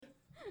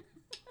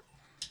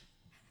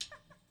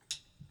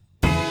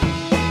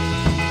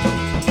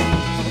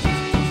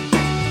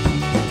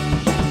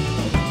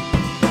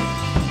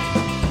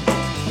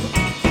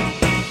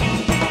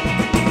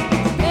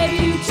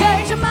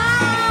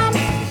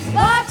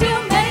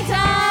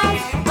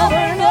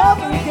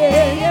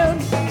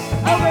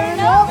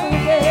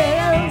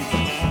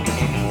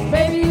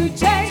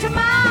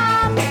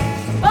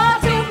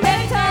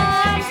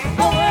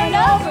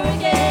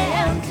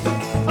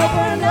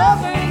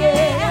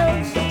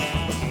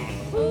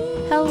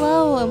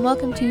Hello and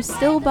welcome to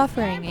Still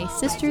Buffering, a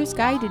sister's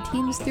guide to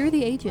teens through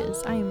the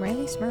ages. I am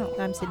Randy Smurl.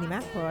 I'm Sydney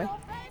McElroy.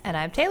 And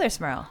I'm Taylor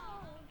Smurl.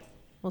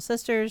 Well,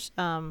 sisters,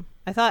 I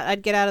thought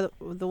I'd get out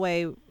of the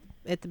way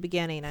at the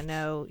beginning. I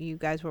know you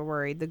guys were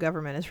worried. The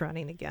government is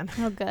running again.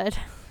 Oh, good.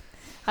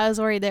 I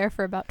was worried there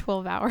for about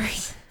 12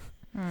 hours.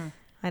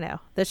 I know.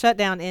 The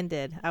shutdown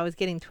ended. I was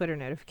getting Twitter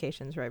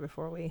notifications right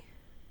before we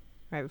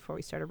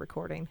started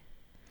recording.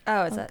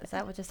 Oh, is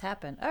that what just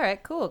happened? All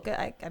right, cool. Good.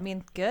 I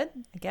mean, good,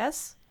 I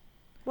guess.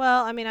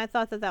 Well, I mean, I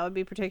thought that would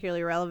be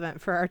particularly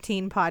relevant for our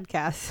teen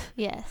podcast.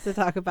 Yes. To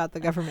talk about the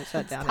government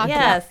shutdown. Talk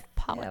Yes. about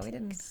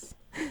politics.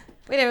 Yeah,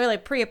 we didn't really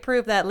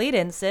pre-approve that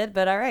lead-in, Sid,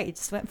 but all right, you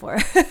just went for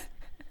it.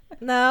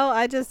 No,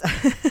 I just...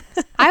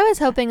 I was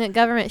hoping that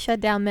government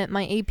shutdown meant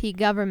my AP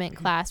government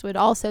class would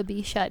also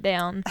be shut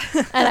down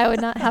and I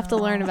would not have to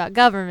learn about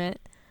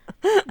government.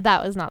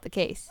 That was not the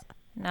case.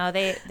 No,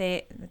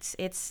 they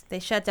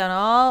shut down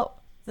all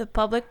the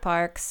public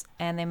parks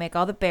and they make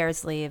all the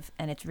bears leave,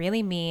 and it's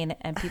really mean,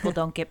 and people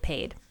don't get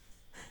paid.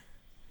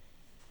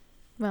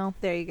 Well,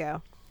 There you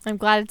go. I'm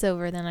glad it's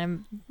over then.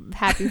 I'm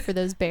happy for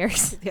those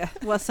bears. Yeah.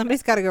 Well,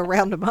 somebody's got to go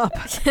round them up.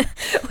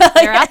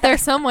 They're out there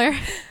somewhere.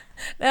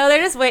 No,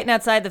 they're just waiting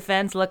outside the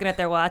fence looking at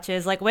their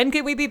watches like, when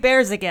could we be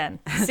bears again?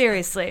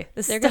 Seriously.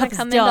 They're going to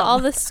come into all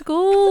the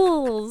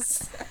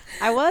schools.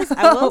 I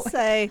will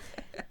say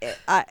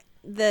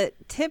that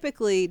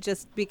typically,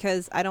 just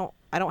because I don't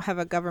have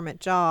a government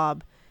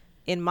job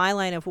in my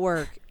line of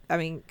work, I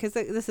mean, because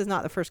this is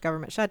not the first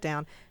government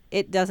shutdown,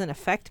 it doesn't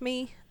affect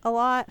me a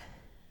lot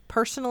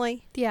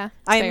personally. Yeah.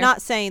 I am fair.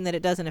 not saying that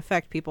it doesn't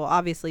affect people.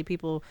 Obviously,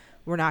 people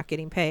were not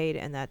getting paid,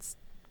 and that's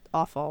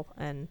awful.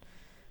 And,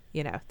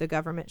 you know, the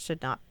government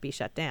should not be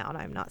shut down.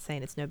 I'm not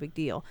saying it's no big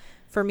deal.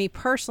 For me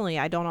personally,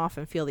 I don't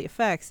often feel the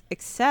effects,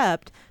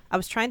 except I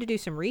was trying to do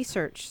some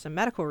research, some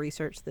medical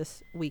research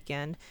this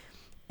weekend.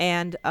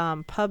 And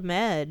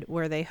PubMed,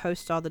 where they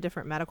host all the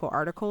different medical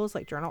articles,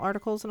 like journal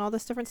articles and all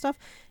this different stuff,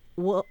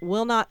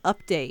 will not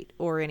update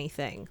or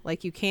anything.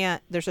 Like, you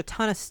can't, there's a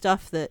ton of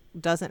stuff that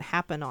doesn't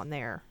happen on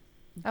there.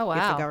 Oh,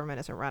 wow. If the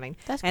government isn't running.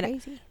 That's and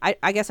crazy.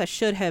 I guess I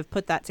should have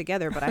put that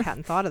together, but I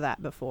hadn't thought of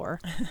that before.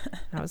 And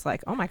I was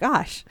like, oh my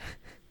gosh.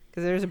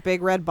 Because there's a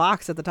big red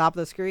box at the top of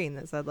the screen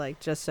that said, like,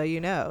 just so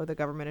you know, the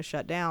government is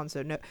shut down.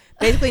 So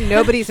basically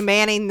nobody's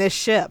manning this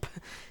ship.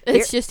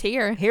 It's just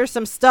here. Here's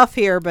some stuff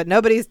here, but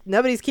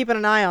nobody's keeping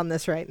an eye on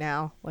this right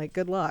now. Like,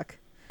 good luck.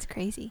 It's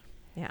crazy.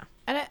 Yeah.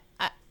 And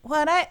I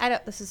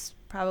don't, this is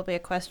probably a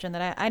question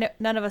that I know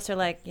none of us are,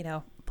 like, you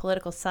know,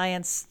 political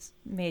science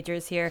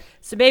majors here.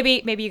 So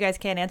maybe you guys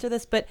can't answer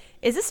this, but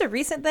is this a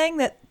recent thing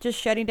that just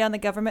shutting down the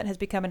government has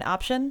become an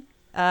option?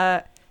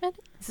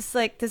 Is this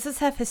like, does this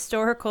have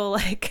historical,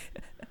 like...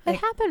 It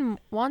happened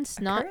once,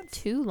 not occurrence?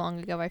 too long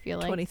ago, I feel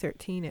like.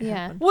 2013 it Yeah.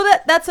 happened. Well,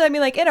 that's what I mean.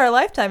 Like, in our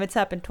lifetime, it's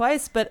happened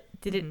twice, but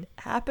did it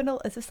happen?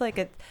 Is this like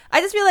I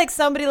just feel like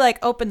somebody like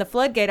opened the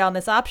floodgate on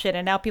this option,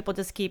 and now people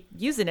just keep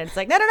using it. It's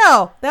like,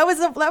 no. That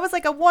was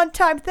like a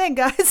one-time thing,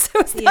 guys.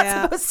 It was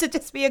not supposed to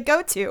just be a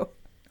go-to.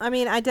 I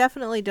mean, I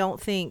definitely don't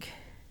think...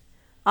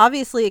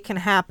 Obviously, it can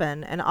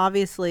happen, and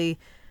obviously,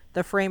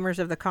 the framers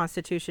of the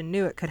Constitution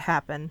knew it could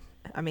happen.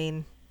 I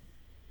mean,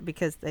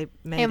 because they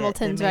made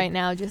Hamilton's right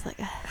now just like...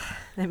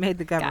 They made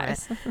the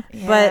government. Guys.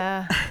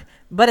 Yeah.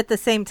 But at the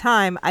same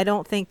time, I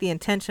don't think the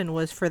intention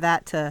was for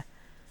that to...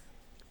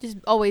 Just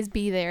always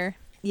be there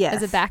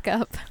as a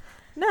backup.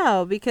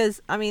 No,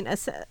 because, I mean,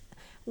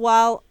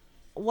 while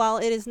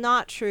it is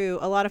not true,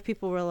 a lot of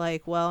people were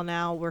like, well,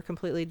 now we're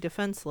completely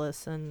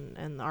defenseless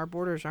and our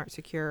borders aren't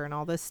secure and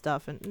all this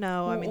stuff. And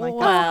no, I mean, like,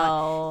 that's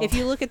not, if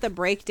you look at the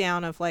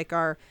breakdown of like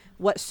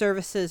what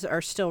services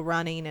are still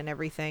running and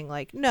everything,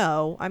 like,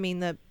 no, I mean,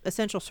 the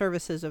essential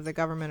services of the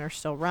government are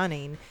still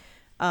running.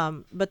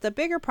 But the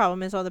bigger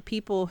problem is all the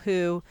people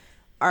who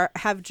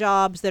have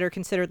jobs that are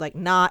considered like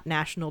not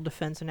national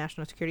defense and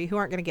national security, who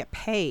aren't going to get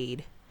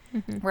paid.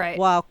 Mm-hmm. Right.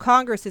 While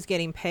Congress is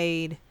getting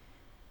paid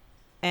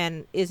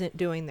and isn't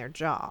doing their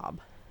job.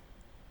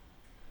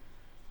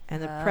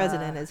 And the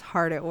president is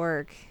hard at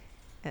work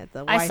at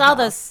the White House. I saw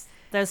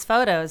those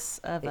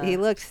photos of He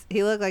looked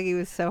like he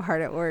was so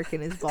hard at work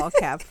in his ball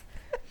cap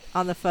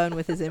on the phone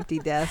with his empty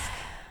desk.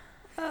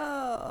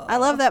 Oh. I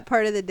love that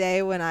part of the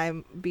day when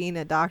I'm being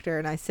a doctor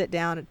and I sit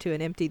down to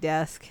an empty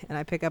desk and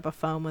I pick up a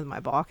phone with my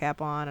ball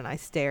cap on and I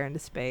stare into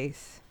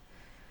space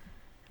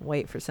and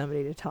wait for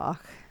somebody to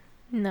talk.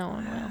 No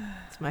one will.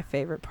 It's my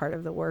favorite part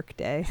of the work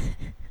day.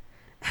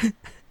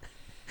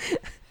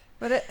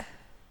 What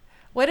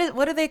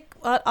do they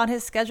on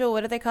his schedule?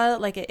 What do they call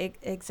it? Like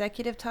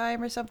executive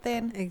time or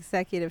something?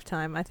 Executive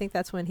time. I think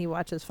that's when he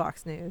watches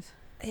Fox News.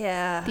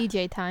 Yeah.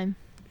 DJ time.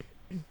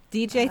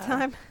 DJ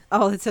time?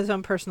 Oh, it says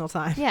on personal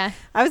time. Yeah.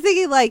 I was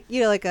thinking like,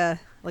 you know, like a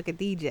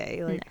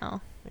DJ. Like,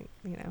 No. like,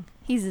 you know.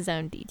 He's his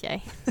own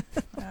DJ.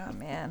 Oh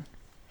man.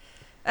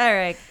 All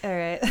right.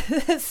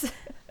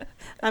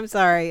 I'm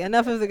sorry.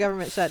 Enough of the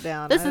government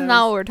shutdown. This is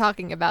not what we're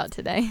talking about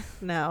today.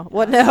 No.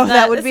 What? No,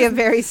 that would be a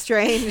very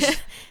strange.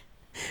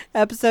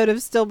 episode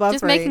of Still Buffering.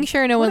 Just making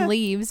sure no What one a-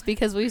 leaves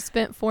because we've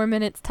spent 4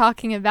 minutes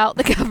talking about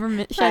the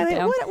government Riley,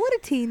 shutdown. what do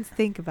teens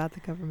think about the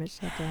government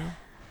shutdown?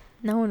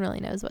 No one really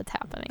knows what's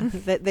happening.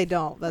 They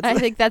don't. That's I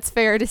think that's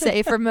fair to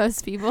say for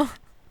most people.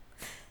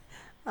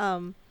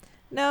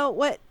 No,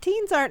 what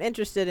teens aren't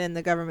interested in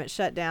the government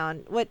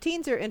shutdown. What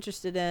teens are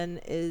interested in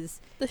is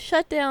The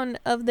shutdown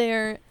of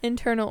their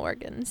internal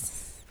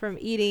organs. from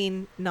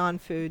eating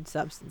non-food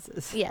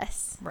substances.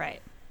 Yes.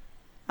 Right.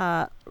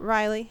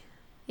 Riley,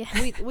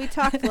 Yeah. we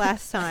talked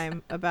last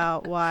time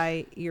about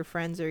why your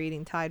friends are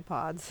eating Tide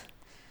Pods.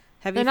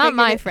 Have They're you not figured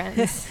my it-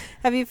 friends.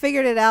 Have you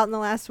figured it out in the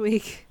last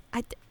week?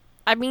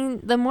 I mean,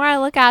 the more I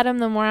look at them,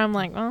 the more I'm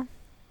like, well,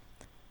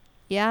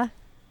 yeah.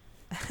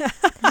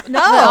 No.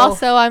 But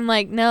also, I'm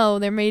like, no,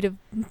 they're made of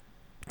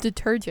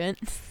detergent.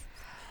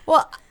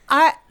 Well,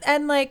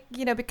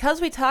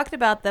 because we talked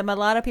about them, a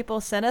lot of people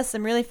sent us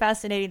some really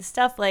fascinating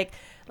stuff, like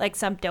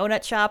some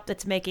donut shop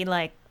that's making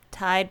like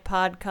Tide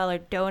Pod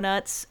colored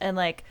donuts, and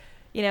like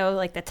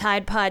the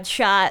Tide Pod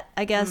shot.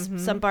 I guess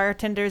some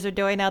bartenders are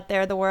doing out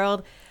there in the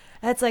world.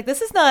 And it's like,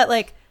 this is not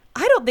like,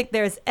 I don't think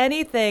there's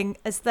anything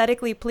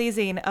aesthetically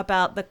pleasing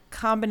about the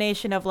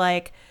combination of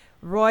like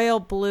royal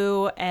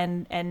blue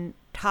and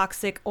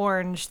toxic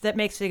orange that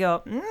makes you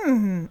go,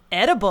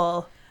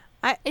 edible.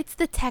 It's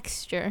the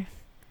texture.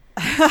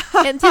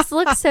 It just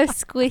looks so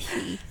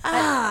squishy.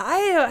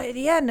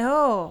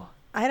 No.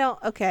 I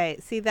don't. Okay,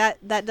 see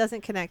that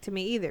doesn't connect to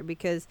me either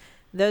because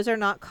those are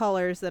not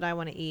colors that I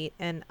want to eat,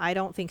 and I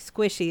don't think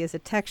squishy is a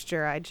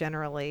texture. I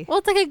generally. Well,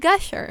 it's like a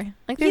gusher.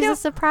 Like You there's know- a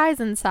surprise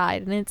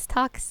inside, and it's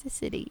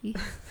toxicity.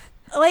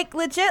 Like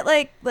legit,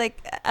 like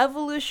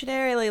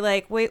evolutionarily,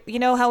 like you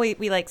know how we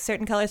like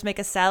certain colors make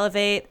us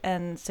salivate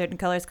and certain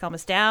colors calm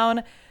us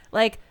down.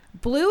 Like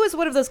blue is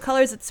one of those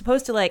colors that's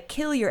supposed to like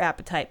kill your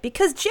appetite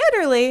because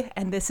generally,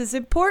 and this is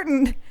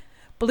important,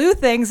 blue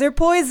things are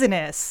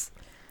poisonous.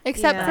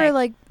 Except Yeah. for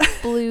like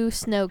blue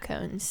snow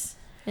cones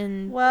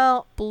and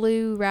Well,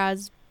 blue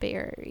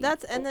raspberry.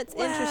 that's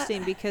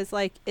interesting because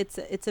like it's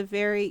a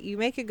very you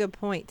make a good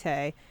point,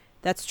 Tay.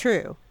 That's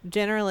true.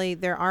 Generally,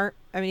 there aren't.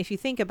 I mean, if you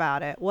think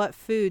about it, what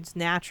foods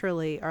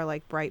naturally are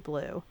like bright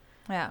blue?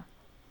 Yeah.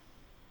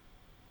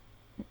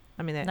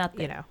 I mean,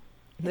 Nothing. you know.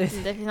 There's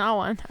not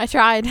one. I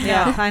tried.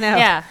 Yeah, I know.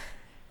 Yeah.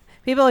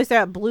 People always throw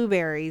out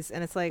blueberries,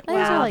 and it's like, Those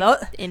wow. are like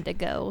tho-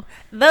 indigo.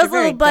 Those They're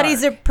very little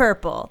buddies dark. are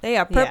purple. They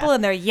are purple Yeah.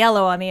 and they're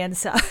yellow on the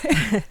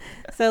inside.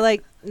 So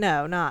like,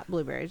 no, not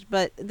blueberries,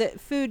 but the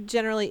food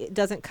generally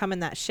doesn't come in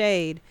that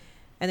shade,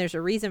 and there's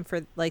a reason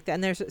for like that.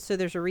 And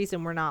there's a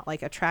reason we're not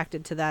like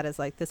attracted to that as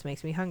like this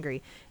makes me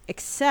hungry.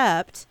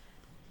 Except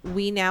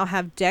we now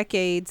have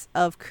decades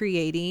of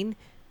creating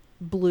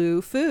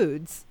blue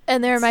foods.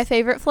 And they're my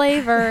favorite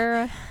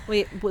flavor.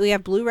 We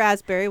have blue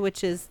raspberry,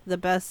 which is the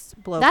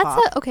best blow That's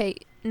pop. okay.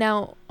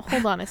 Now,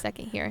 hold on a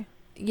second here.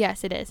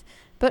 Yes, it is.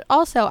 But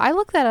also, I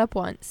looked that up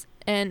once,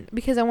 and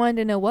because I wanted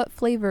to know what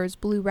flavor is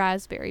blue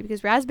raspberry,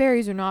 because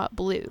raspberries are not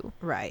blue.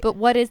 Right. But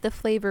what is the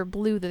flavor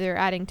blue that they're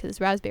adding to this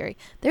raspberry?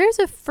 There's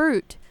a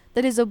fruit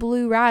that is a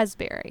blue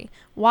raspberry.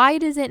 Why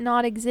does it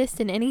not exist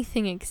in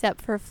anything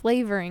except for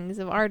flavorings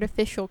of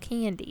artificial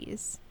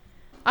candies?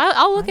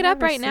 I'll look I've it up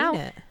never right seen now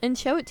it. and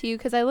show it to you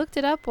because I looked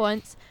it up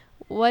once.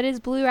 What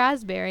is blue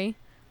raspberry?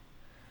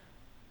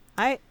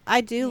 I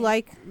do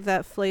like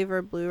that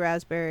flavor blue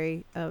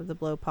raspberry of the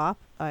blow pop.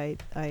 I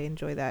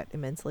enjoy that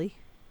immensely.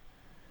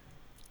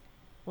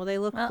 Well, they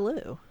look Well-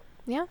 blue.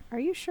 Yeah. Are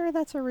you sure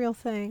that's a real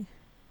thing?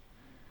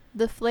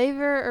 The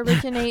flavor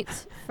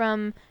originates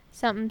from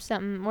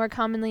something more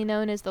commonly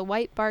known as the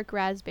white bark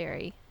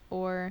raspberry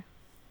or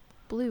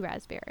blue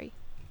raspberry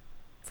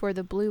for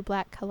the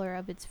blue-black color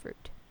of its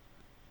fruit.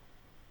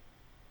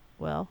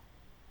 Well,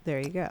 there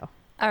you go.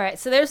 All right,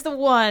 so there's the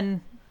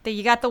one that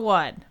you got the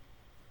one,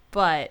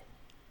 but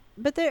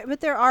But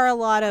there are a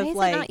lot Why of is it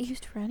like not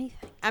used for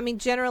anything? I mean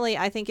generally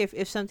I think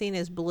if something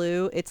is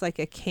blue, it's like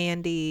a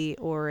candy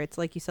or it's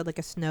like you said like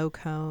a snow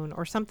cone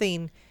or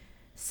something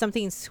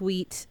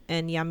sweet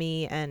and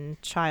yummy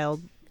and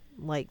child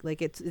like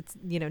it's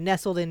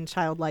nestled in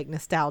childlike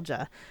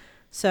nostalgia.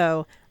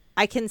 So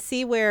I can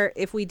see where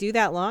if we do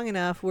that long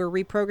enough, we're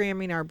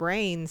reprogramming our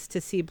brains to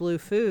see blue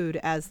food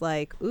as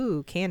like,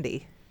 ooh,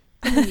 candy.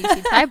 And then you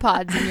see Tide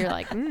Pods and you're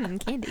like,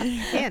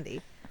 candy.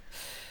 Candy.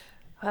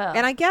 well,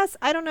 And I guess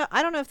I don't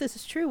know if this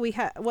is true.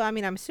 Well, I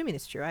mean, I'm assuming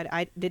it's true.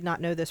 I did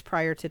not know this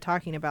prior to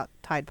talking about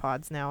Tide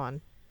Pods now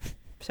on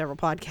several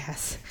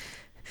podcasts.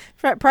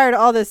 Prior to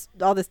all this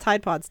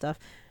Tide Pod stuff,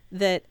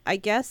 that I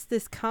guess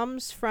this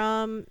comes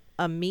from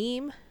a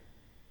meme.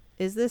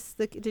 Is this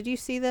did you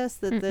see this?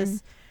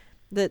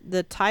 That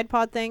the Tide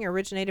Pod thing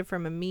originated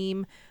from a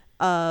meme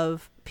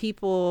of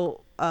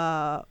people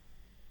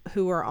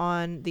who are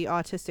on the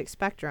autistic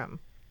spectrum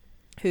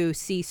who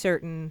see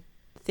certain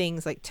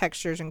things like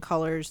textures and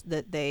colors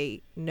that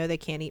they know they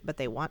can't eat but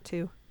they want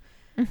to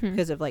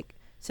because of like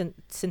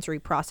sensory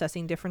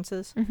processing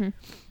differences,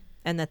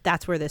 and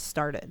that's where this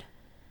started.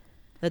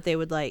 That they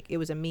would like, it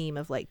was a meme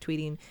of like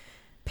tweeting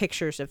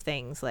pictures of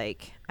things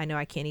like, I know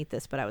I can't eat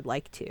this but I would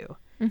like to.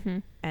 Mm-hmm.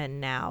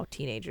 and now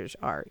teenagers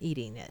are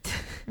eating it.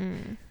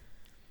 Mm.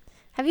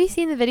 Have you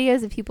seen the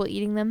videos of people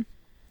eating them?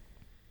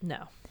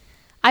 No.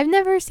 I've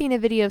never seen a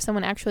video of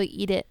someone actually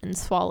eat it and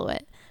swallow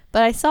it,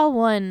 but I saw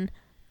one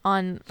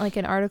on like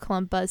an article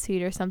on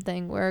BuzzFeed or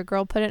something where a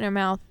girl put it in her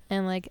mouth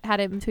and like had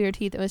it between her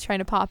teeth and was trying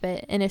to pop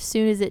it, and as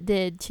soon as it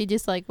did, she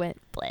just like went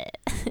bleh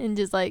and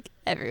just like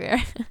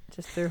everywhere.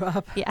 Just threw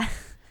up. Yeah.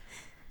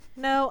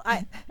 No,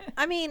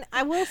 I mean,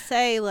 I will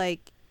say,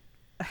 like,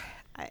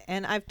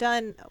 and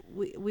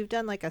we've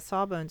done like a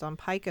Sawbones on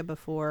Pica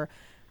before.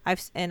 I've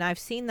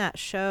seen that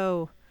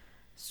show,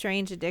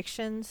 Strange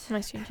Addictions.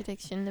 My Strange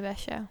Addiction, the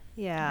best show.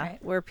 Yeah, Right.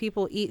 where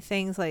people eat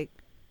things like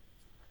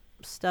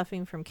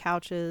stuffing from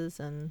couches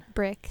and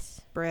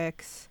Bricks,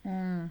 bricks,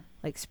 Mm.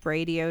 like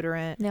spray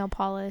deodorant. nail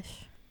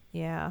polish,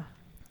 Yeah.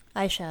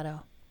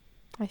 Eyeshadow.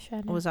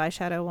 eyeshadow. Was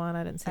eyeshadow one?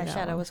 I didn't see that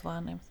Eyeshadow one. was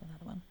one. There was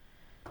another one.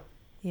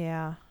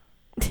 Yeah.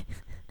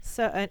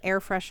 So an air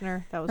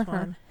freshener, that was Uh-huh.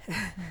 one.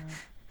 Mm.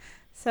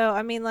 So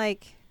I mean,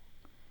 like,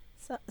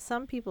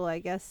 some people, I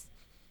guess,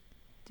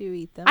 do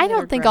eat them. I that are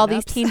don't think all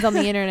these grown-ups. teens on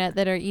the internet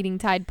that are eating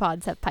Tide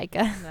Pods have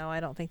pica. No, I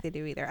don't think they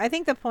do either. I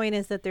think the point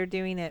is that they're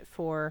doing it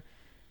for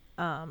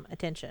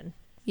attention.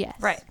 Yes.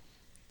 Right.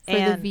 For the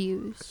And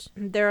views.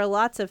 there are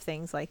lots of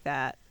things like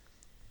that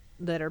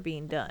that are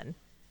being done.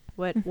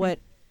 What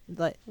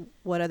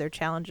other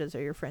challenges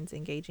are your friends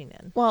engaging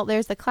in? Well,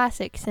 there's the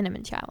classic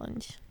cinnamon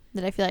challenge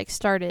that I feel like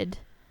started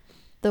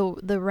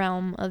the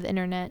realm of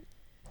internet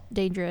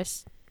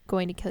dangerous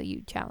going to kill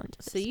you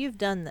challenges. So you've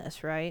done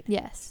this, right?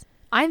 Yes.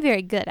 I'm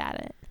very good at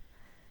it.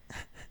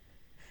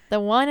 The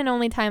one and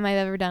only time I've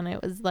ever done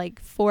it was like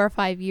 4 or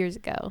 5 years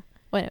ago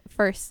when it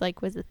first like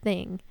was a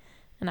thing.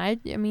 And I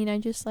mean, I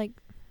just like,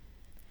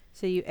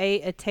 So you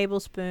ate a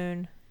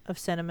tablespoon of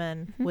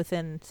cinnamon Mhm.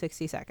 within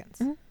 60 seconds.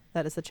 Mhm.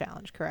 That is the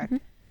challenge, correct? Mhm.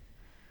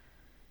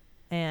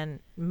 And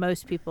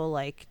most people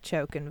like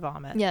choke and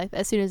vomit. yeah, like,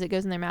 as soon as it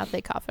goes in their mouth,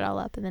 they cough it all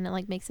up and then it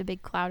like makes a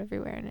big cloud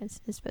everywhere and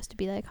it's supposed to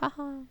be like,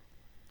 haha,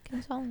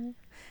 can swallow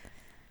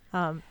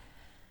it.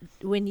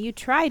 When you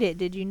tried it,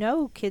 did you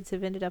know kids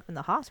have ended up in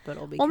the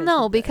hospital? Well,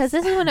 no, because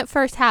this is when it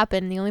first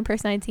happened. The only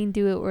person I'd seen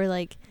do it were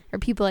like, or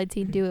people I'd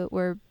seen do it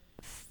were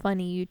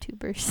funny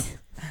YouTubers.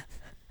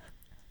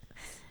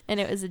 And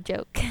it was a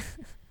joke.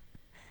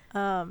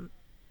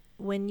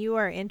 When you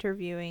are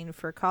interviewing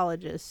for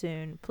colleges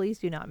soon, please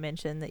do not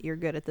mention that you're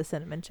good at the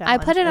cinnamon challenge.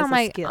 I put it as on a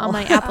my skill.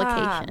 application.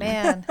 Ah,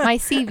 man. My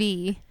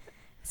CV,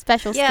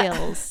 special Yeah.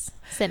 skills,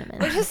 cinnamon.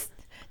 We're just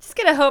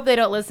gonna hope they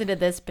don't listen to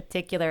this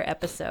particular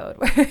episode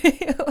where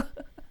you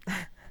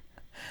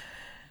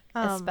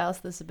espouse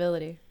this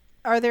ability.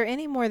 Are there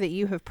any more that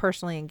you have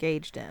personally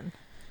engaged in?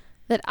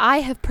 That I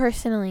have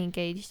personally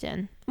engaged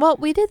in. Well,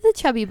 we did the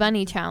Chubby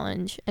Bunny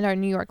challenge at our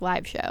New York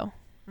live show.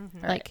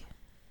 Like,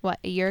 what,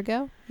 a year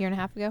ago? Year and a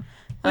half ago?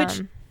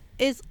 Which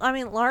is, I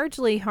mean,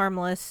 largely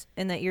harmless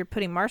in that you're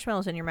putting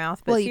marshmallows in your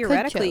mouth, but Well, you could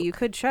theoretically choke. you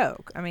could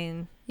choke. I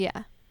mean,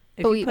 yeah.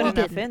 if But you we put enough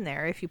didn't. in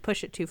there, if you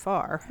push it too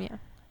far. Yeah.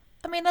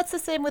 I mean, that's the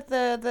same with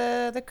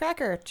the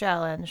cracker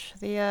challenge,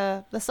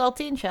 the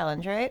saltine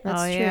challenge, right?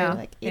 That's Oh, true. yeah.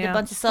 Like eat Yeah. a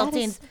bunch of That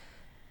saltines. is-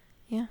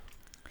 yeah.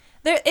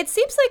 There, it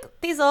seems like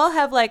these all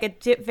have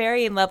like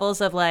varying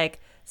levels of like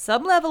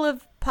some level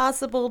of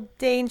possible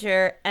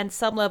danger and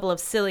some level of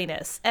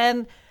silliness,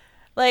 and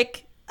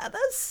like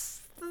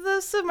those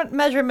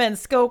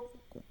measurements go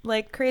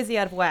like crazy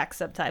out of whack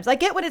sometimes. I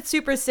get when it's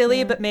super silly,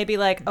 Yeah. but maybe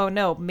like, oh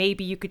no,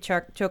 maybe you could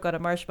choke on a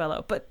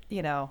marshmallow, but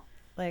you know,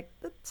 like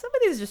some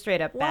of these are just straight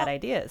up bad Well,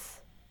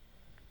 ideas.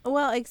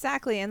 Well,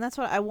 exactly, and that's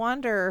what I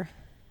wonder.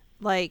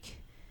 Like,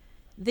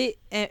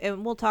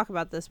 and we'll talk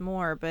about this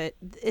more, but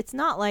it's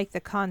not like the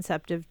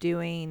concept of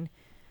doing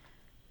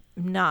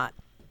not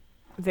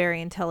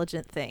very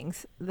intelligent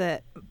things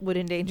that would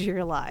endanger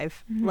your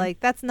life. Mhm. Like,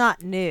 that's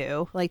not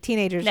new. Like,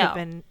 teenagers have No.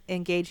 been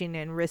engaging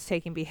in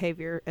risk-taking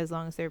behavior as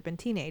long as they've been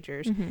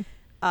teenagers. Mhm.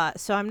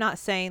 So I'm not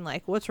saying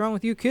like, what's wrong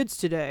with you kids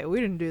today? We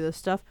didn't do this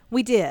stuff.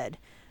 We did.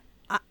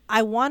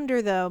 I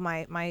wonder though,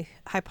 my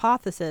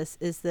hypothesis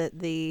is that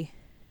the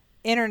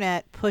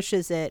internet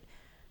pushes it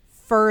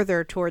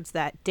further towards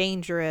that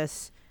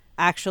dangerous,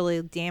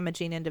 actually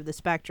damaging end of the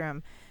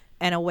spectrum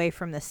and away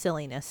from the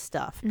silliness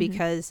stuff, Mhm.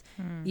 because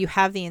you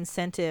have the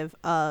incentive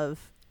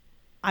of,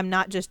 I'm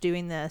not just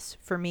doing this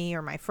for me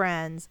or my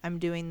friends, I'm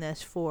doing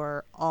this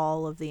for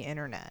all of the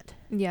internet.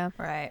 Yeah.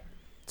 Right.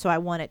 So I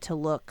want it to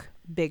look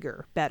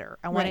bigger, better.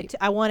 I want Right.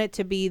 I want it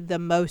to be the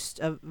most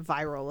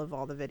viral of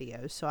all the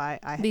videos. So I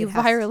The it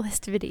has-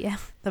 viralist video.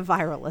 the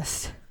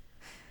viralist.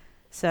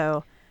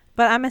 So,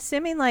 but I'm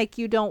assuming like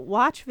you don't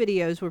watch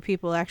videos where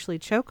people actually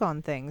choke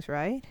on things,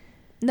 right?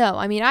 No,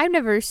 I mean, I've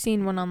never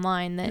seen one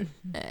online that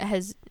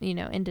has,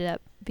 ended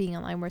up being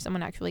online where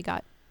someone actually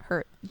got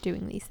hurt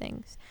doing these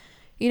things.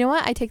 You know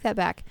what? I take that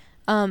back.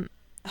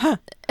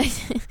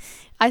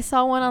 I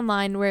saw one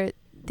online where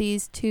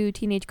these two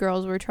teenage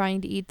girls were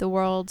trying to eat the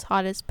world's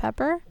hottest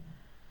pepper.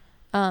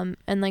 And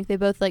like they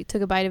both like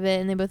took a bite of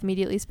it and they both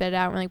immediately spit it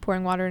out and were like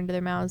pouring water into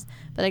their mouths.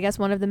 But I guess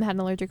one of them had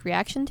an allergic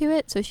reaction to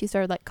it, so she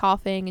started like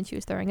coughing and she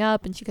was throwing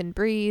up and she couldn't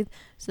breathe.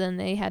 So then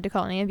they had to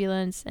call an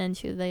ambulance and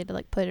they had to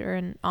like put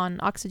her on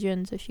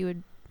oxygen so she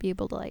would be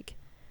able to like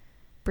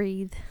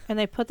breathe. And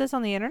they put this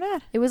on the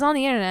internet? It was on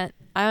the internet.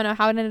 I don't know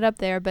how it ended up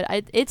there, but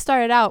it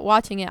started out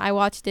watching it. I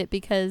watched it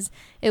because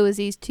it was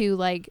these two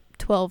like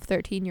 12,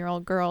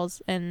 13-year-old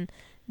girls and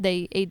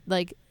they ate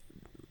like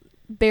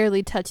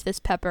barely touched this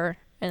pepper.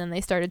 And then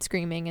they started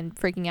screaming and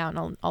freaking out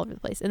and all over the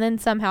place. And then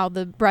somehow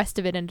the rest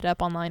of it ended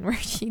up online where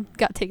she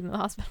got taken to the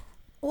hospital.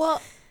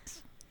 Well,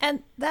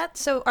 and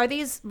so were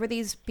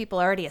these people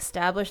already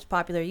established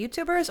popular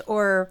YouTubers,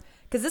 or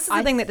because this is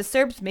the thing that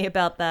disturbs me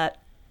about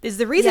that is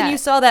the reason you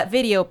saw that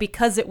video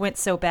because it went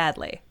so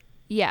badly.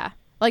 Yeah.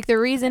 Like the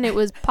reason it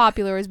was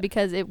popular is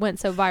because it went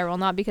so viral,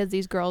 not because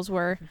these girls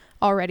were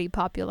already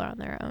popular on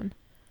their own.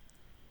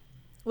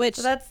 Which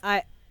so that's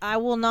I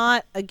will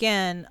not,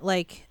 again,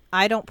 like,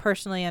 I don't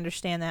personally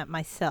understand that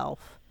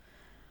myself,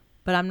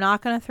 but I'm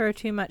not going to throw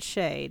too much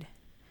shade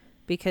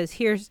because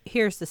here's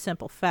the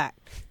simple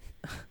fact,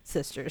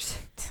 sisters.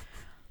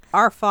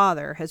 Our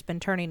father has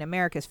been turning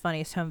America's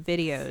Funniest Home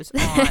Videos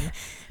on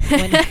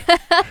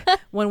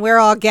when we're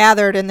all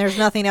gathered and there's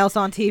nothing else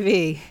on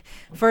TV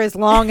for as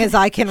long as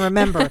I can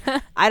remember.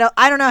 I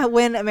don't know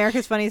when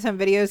America's Funniest Home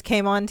Videos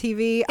came on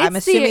TV. I'm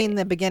assuming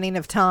the beginning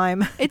of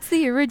time. It's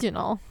the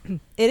original.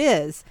 It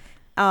is.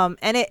 And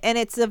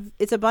it's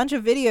a bunch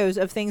of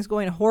videos of things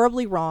going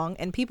horribly wrong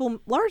and people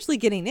largely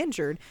getting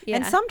injured. Yeah.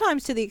 And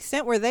sometimes to the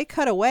extent where they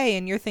cut away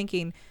and you're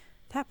thinking,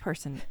 that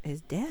person is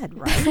dead,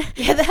 right?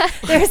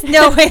 There's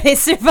no way they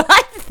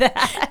survived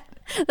that.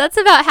 That's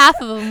about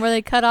half of them where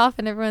they cut off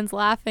and everyone's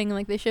laughing.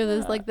 Like they show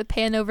this like the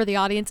pan over the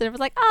audience and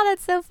everyone's like, oh,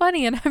 that's so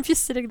funny. And I'm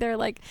just sitting there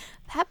like,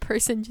 that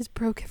person just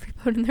broke every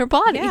bone in their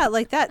body. Yeah,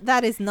 like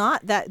that is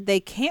not, that they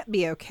can't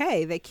be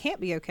okay. They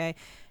can't be okay.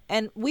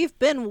 And we've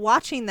been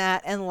watching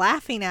that and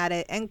laughing at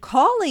it and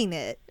calling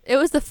it. It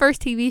was the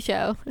first TV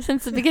show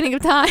since the beginning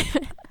of time.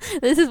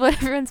 This is what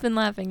everyone's been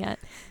laughing at.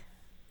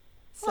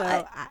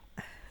 So,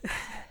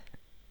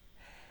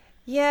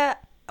 yeah.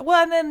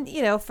 Well, and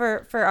then,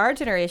 for our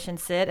generation,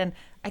 Sid, and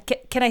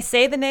can I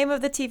say the name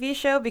of the TV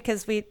show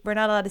because we're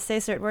not allowed to say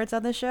certain words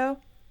on this show?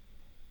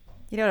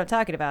 You know what I'm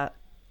talking about.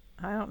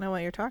 I don't know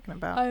what you're talking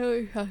about. I know what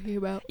you're talking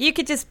about. You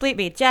could just bleep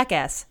me.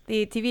 Jackass,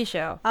 the TV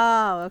show.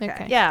 Oh,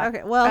 okay. Yeah.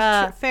 Okay.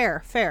 Well,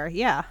 fair.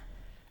 Yeah.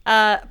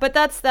 But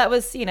that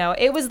was,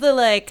 it was the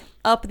like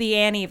up the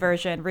ante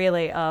version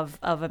really of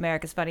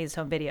America's Funniest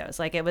Home Videos.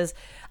 Like it was,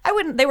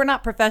 they were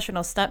not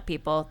professional stunt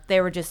people.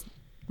 They were just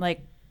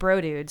like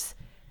bro dudes.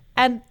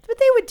 But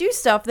they would do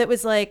stuff that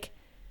was like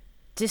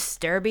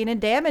disturbing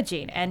and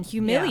damaging and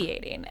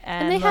humiliating. Yeah.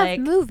 And they have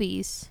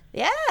movies.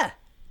 Yeah.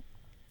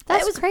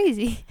 That was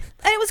crazy.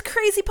 And it was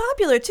crazy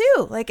popular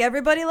too. Like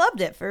everybody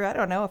loved it for, I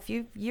don't know, a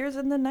few years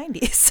in the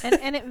 90s.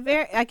 and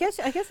it I guess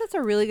that's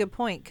a really good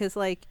point because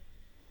like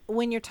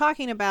when you're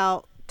talking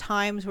about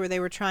times where they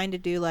were trying to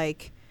do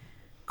like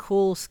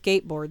cool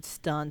skateboard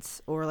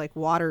stunts or like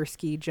water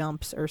ski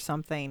jumps or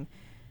something,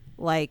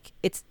 like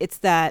it's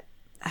that,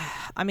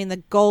 I mean, the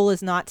goal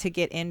is not to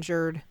get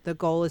injured. The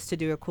goal is to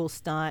do a cool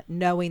stunt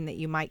knowing that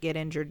you might get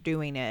injured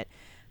doing it.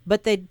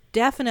 But they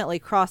definitely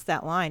crossed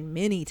that line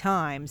many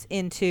times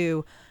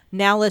into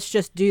now let's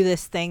just do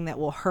this thing that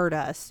will hurt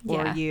us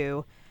or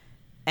you.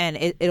 And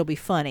it'll be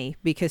funny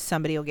because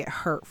somebody will get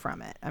hurt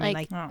from it. I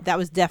mean, that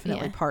was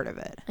definitely part of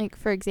it. Like,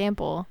 for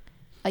example,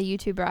 a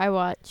YouTuber I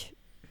watch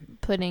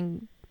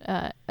putting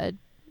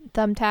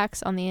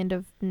thumbtacks on the end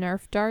of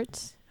Nerf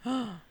darts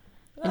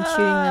and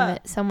shooting them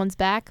at someone's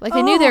back. Like,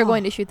 they knew they were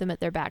going to shoot them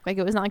at their back. Like,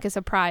 it was not like a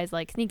surprise,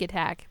 like, sneak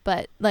attack.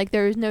 But, like,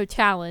 there was no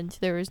challenge.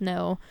 There was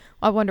no,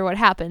 I wonder what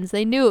happens.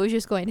 They knew it was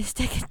just going to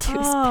stick it to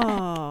his back.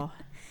 Oh,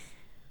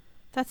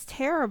 that's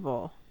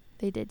terrible.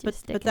 They did just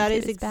stick but that into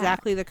is his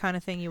exactly back. the kind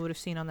of thing you would have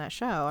seen on that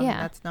show. I mean,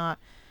 that's not,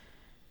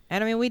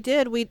 and I mean,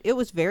 it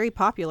was very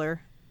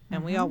popular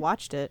and we all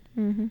watched it,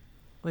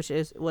 which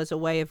was a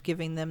way of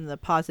giving them the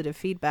positive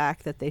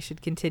feedback that they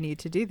should continue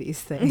to do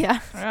these things.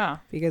 Yeah.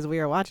 Because we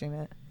are watching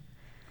it.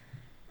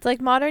 It's like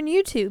modern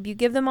YouTube. You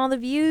give them all the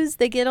views,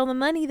 they get all the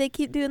money, they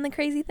keep doing the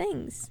crazy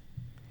things.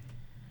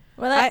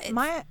 Well,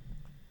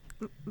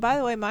 by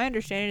the way, my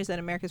understanding is that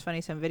America's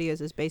Funniest Home Videos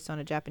is based on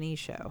a Japanese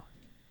show.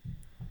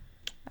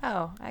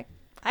 Oh, I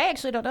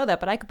actually don't know that,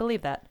 but I could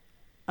believe that.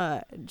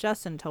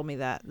 Justin told me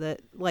that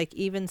like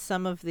even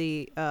some of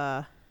the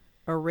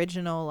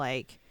original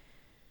like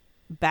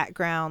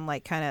background,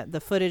 like kind of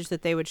the footage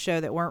that they would show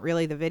that weren't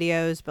really the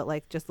videos, but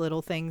like just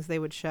little things they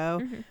would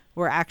show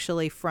were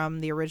actually from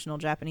the original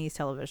Japanese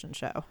television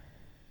show.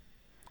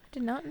 I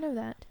did not know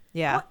that.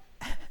 Yeah.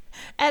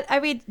 And I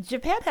mean,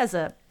 Japan has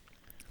a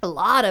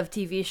lot of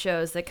TV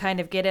shows that kind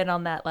of get in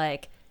on that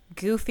like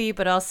goofy,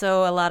 but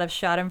also a lot of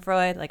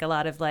Schadenfreude, like a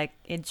lot of like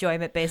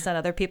enjoyment based on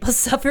other people's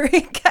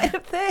suffering kind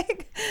of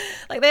thing.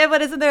 Like they have,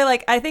 what isn't there?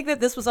 Like, I think that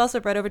this was also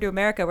brought over to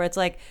America where it's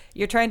like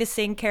you're trying to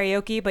sing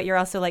karaoke, but you're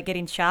also like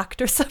getting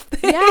shocked or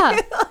something. Yeah.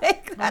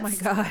 Like, Oh my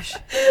gosh.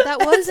 That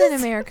was in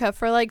America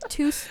for like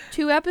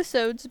two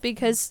episodes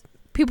because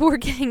people were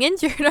getting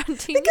injured on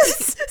TV.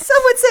 because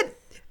someone said,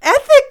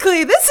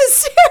 ethically, this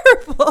is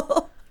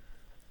terrible.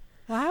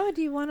 Why would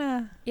you want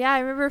to? Yeah, I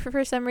remember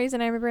for some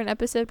reason, I remember an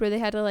episode where they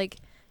had to like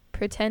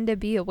pretend to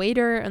be a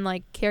waiter and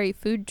like carry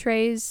food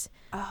trays,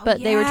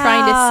 but they were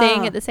trying to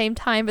sing at the same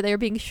time, but they were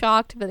being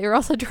shocked, but they were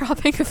also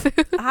dropping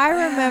food. I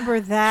remember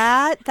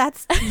that.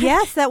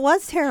 Yes, that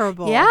was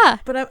terrible. Yeah.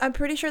 But I'm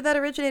pretty sure that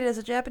originated as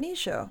a Japanese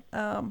show.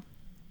 Yeah,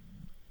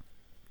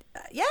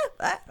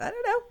 I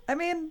don't know. I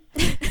mean,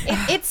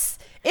 it's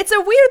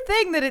a weird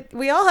thing that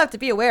we all have to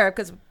be aware of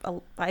because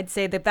I'd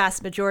say the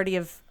vast majority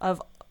of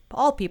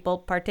all people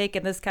partake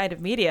in this kind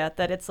of media.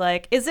 That it's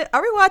like,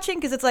 are we watching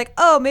because it's like,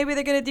 oh, maybe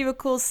they're gonna do a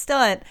cool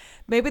stunt,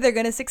 maybe they're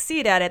gonna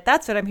succeed at it.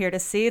 That's what I'm here to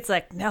see. It's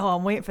like, no,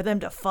 I'm waiting for them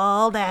to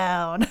fall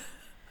down.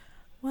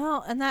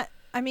 Well, and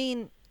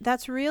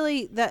that's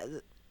really that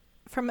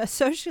from a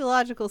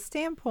sociological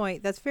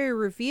standpoint, that's very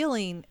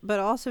revealing, but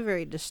also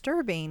very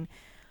disturbing.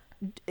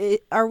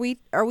 Are we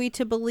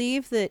to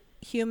believe that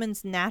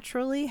humans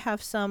naturally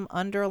have some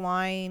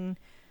underlying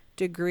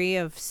degree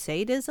of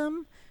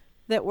sadism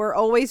that we're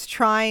always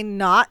trying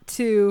not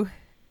to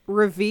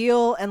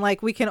reveal, and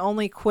like we can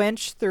only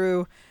quench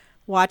through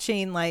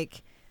watching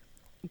like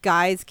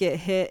guys get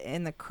hit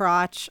in the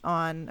crotch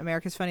on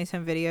America's Funniest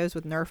Home Videos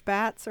with Nerf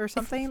bats or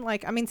something?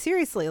 Like, I mean,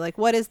 seriously, like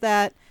what is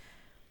that?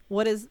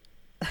 What is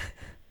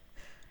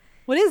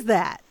what is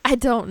that? I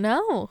don't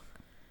know.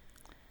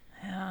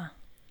 Yeah.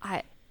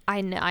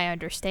 I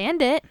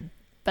understand it,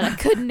 but I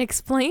couldn't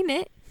explain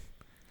it.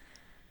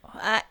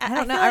 I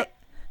don't know.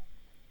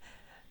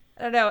 I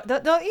don't know.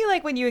 Don't you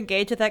like when you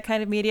engage with that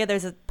kind of media,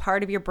 there's a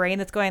part of your brain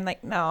that's going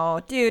like,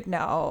 no, dude,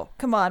 no.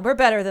 Come on, we're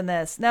better than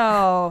this.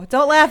 No,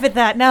 don't laugh at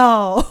that.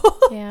 No.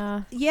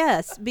 Yeah.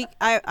 Yes.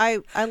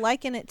 I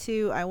liken it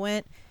to,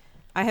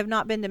 I have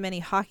not been to many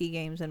hockey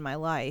games in my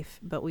life,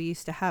 but we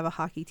used to have a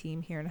hockey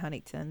team here in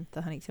Huntington,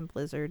 the Huntington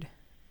Blizzard.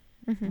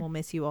 Mhm. We'll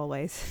miss you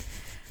always.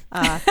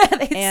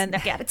 They and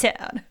snuck out of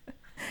town.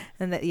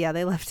 And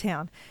they left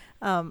town.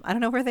 I don't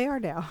know where they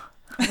are now.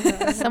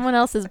 Someone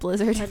else's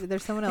Blizzard.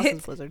 There's someone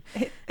else's Blizzard.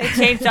 They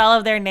changed all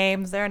of their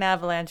names. They're an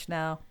Avalanche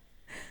now.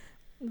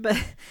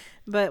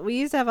 But we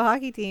used to have a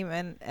hockey team,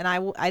 and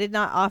I did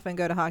not often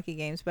go to hockey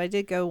games, but I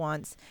did go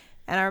once.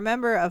 And I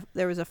remember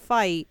there was a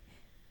fight,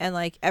 and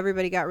like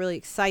everybody got really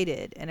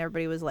excited, and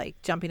everybody was like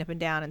jumping up and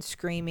down and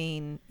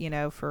screaming,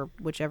 for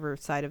whichever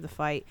side of the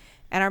fight.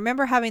 And I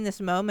remember having this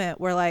moment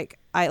where like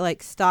I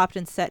like stopped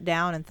and sat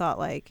down and thought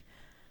like,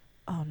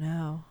 oh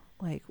no,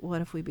 like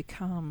what if we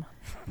become?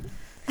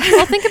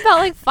 Well, think about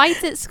like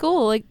fights at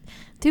school. Like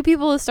two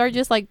people will start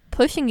just like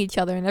pushing each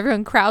other, and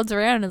everyone crowds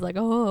around and is like,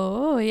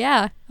 oh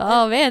yeah,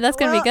 oh man, that's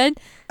gonna be good.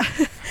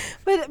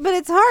 But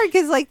it's hard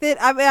because like that.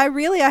 I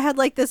mean, I had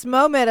like this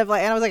moment of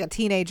like, and I was like a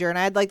teenager, and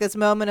I had like this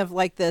moment of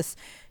like this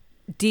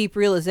deep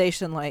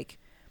realization, like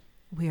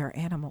we are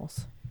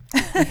animals.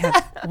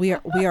 We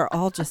are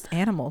all just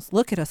animals.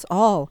 Look at us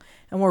all,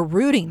 and we're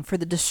rooting for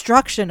the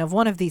destruction of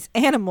one of these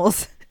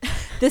animals.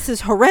 This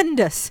is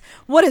horrendous.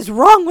 What is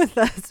wrong with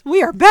us?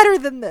 We are better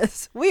than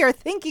this. We are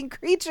thinking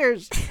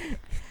creatures.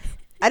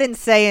 I didn't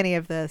say any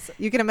of this.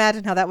 You can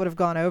imagine how that would have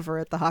gone over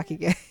at the hockey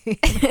game.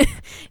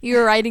 You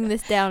were writing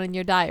this down in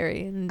your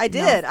diary. And I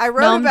did. I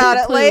wrote about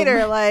it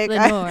later. Like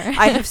Lenore.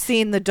 I have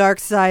seen the dark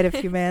side of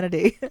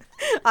humanity.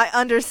 I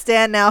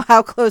understand now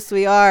how close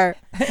we are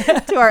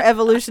to our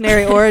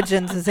evolutionary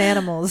origins as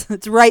animals.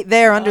 It's right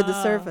there under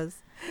the surface.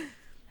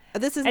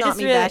 This is not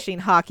me bashing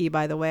hockey,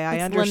 by the way. I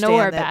understand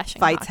Lenore that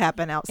fights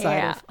happen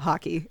outside of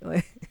hockey.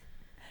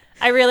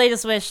 I really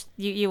just wish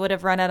you would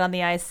have run out on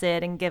the ice,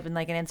 Sid, and given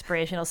like an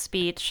inspirational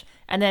speech,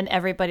 and then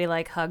everybody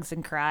like hugs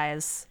and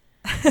cries.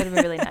 It would have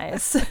been really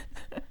nice.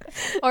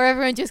 Or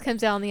everyone just comes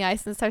down on the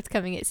ice and starts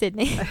coming at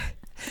Sydney.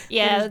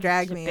 Yeah, just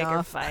drag me bigger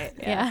off. Fight.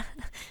 Yeah.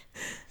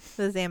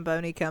 The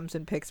Zamboni comes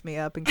and picks me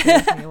up and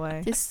carries me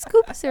away. Just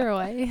scoops her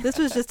away. This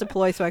was just a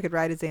ploy so I could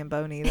ride a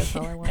Zamboni. That's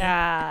all I wanted.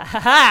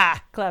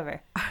 Ha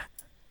clever.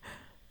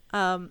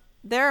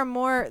 There are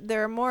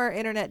more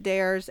internet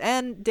dares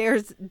and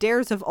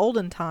dares of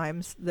olden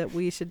times that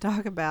we should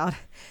talk about.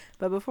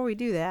 But before we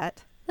do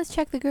that, Let's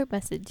check the group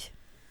message.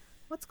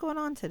 what's going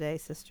on today,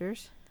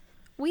 sisters?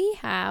 We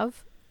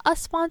have a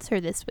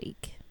sponsor this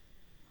week.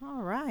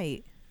 All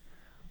right.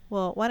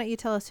 Well, why don't you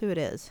tell us who it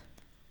is?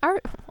 Our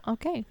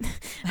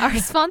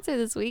sponsor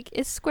this week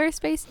is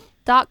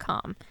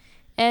Squarespace.com.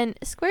 And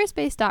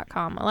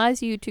Squarespace.com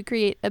allows you to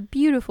create a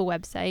beautiful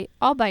website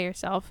all by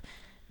yourself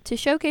to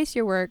showcase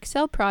your work,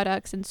 sell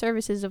products and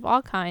services of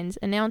all kinds,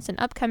 announce an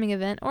upcoming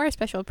event or a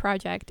special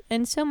project,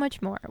 and so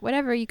much more.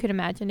 Whatever you could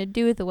imagine to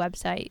do with a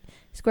website,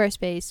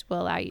 Squarespace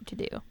will allow you to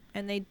do.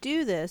 And they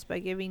do this by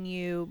giving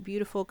you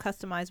beautiful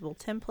customizable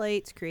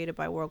templates created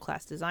by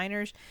world-class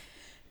designers.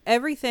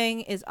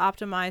 everything is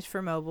optimized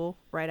for mobile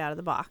right out of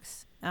the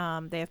box.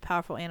 They have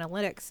powerful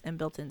analytics and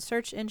built-in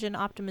search engine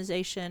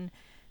optimization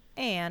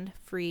and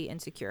free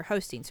and secure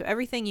hosting. So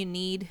everything you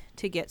need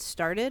to get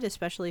started,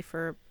 especially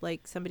for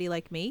like somebody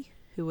like me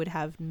who would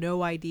have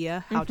no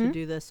idea how to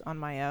do this on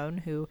my own,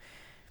 who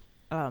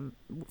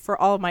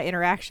for all of my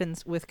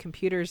interactions with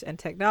computers and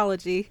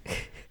technology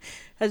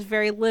has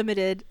very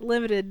limited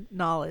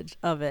knowledge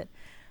of it.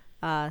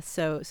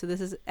 So this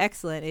is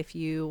excellent if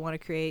you want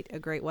to create a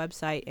great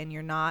website and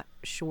you're not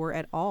sure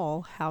at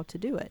all how to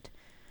do it.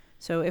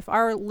 So if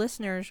our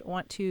listeners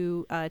want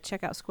to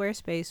check out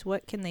Squarespace,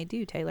 what can they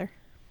do, Taylor?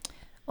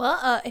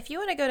 Well, if you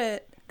want to go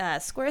to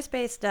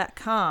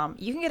squarespace.com,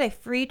 you can get a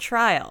free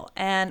trial.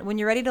 And when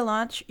you're ready to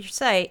launch your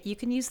site, you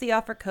can use the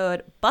offer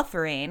code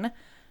BUFFERING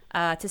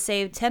to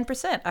save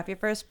 10% off your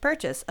first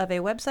purchase of a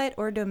website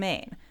or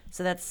domain.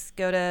 So that's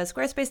go to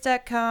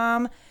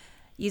squarespace.com,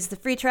 use the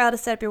free trial to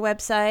set up your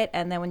website,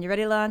 and then when you're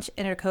ready to launch,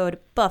 enter code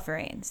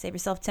BUFFERING. Save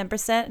yourself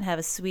 10% and have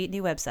a sweet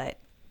new website.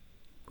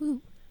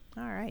 Woo.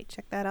 All right,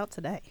 check that out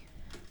today.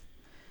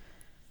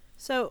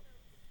 So,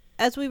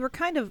 as we were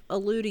kind of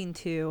alluding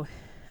to,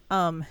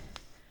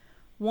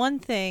 one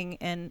thing,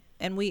 and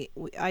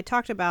I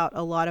talked about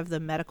a lot of the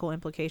medical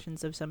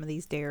implications of some of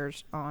these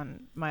dares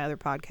on my other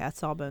podcast,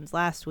 Sawbones,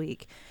 last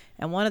week.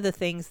 And one of the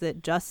things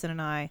that Justin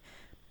and I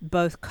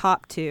both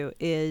copped to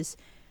is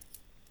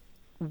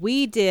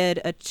we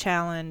did a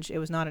challenge. It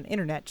was not an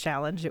internet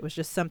challenge. It was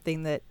just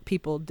something that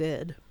people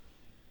did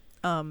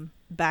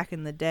back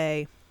in the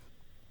day,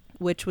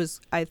 which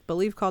was, I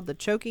believe, called the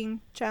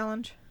choking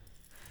challenge.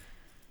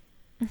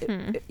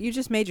 You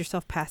just made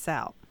yourself pass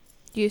out.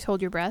 You just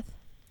hold your breath?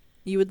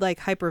 You would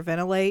like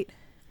hyperventilate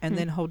and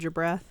then hold your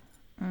breath.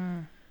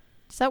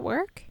 Does that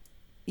work?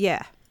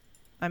 Yeah.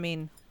 I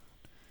mean,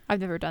 I've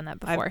never done that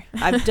before.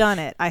 I've done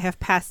it. I have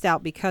passed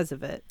out because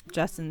of it.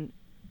 Justin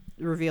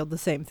revealed the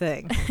same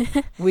thing.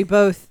 We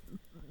both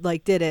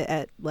like did it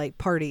at like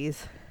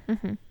parties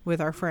with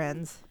our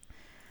friends.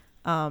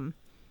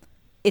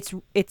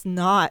 It's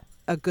not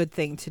a good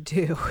thing to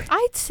do.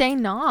 I'd say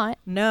not.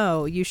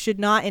 No, you should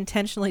not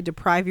intentionally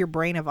deprive your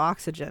brain of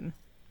oxygen.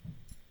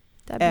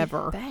 That'd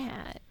Ever. be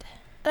bad.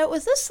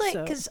 Was this like,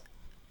 because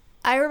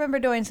I remember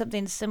doing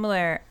something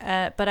similar,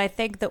 but I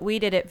think that we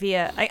did it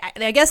via,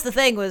 I guess the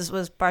thing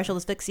was partial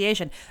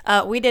asphyxiation.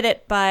 We did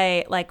it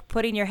by like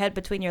putting your head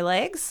between your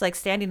legs, like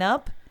standing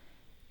up.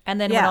 And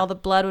then when all the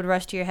blood would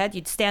rush to your head,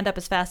 you'd stand up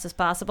as fast as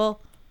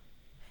possible.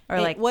 Or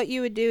like what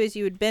you would do is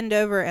you would bend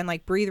over and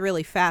like breathe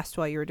really fast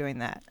while you were doing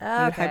that. You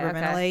would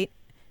hyperventilate.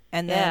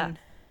 And then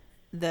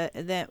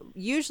the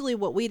usually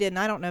what we did, and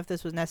I don't know if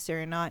this was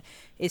necessary or not,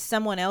 is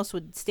someone else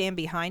would stand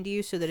behind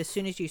you so that as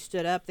soon as you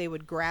stood up, they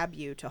would grab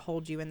you to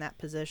hold you in that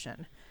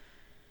position,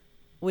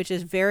 which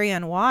is very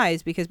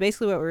unwise because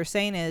basically what we were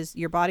saying is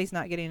your body's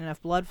not getting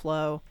enough blood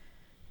flow.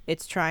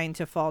 It's trying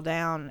to fall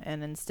down,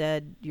 and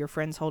instead your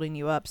friend's holding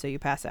you up so you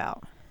pass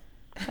out.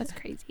 That's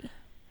crazy.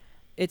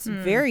 It's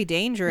very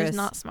dangerous. It's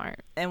not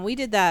smart. And we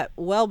did that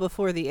well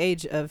before the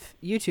age of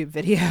YouTube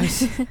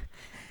videos.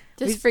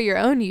 Just for your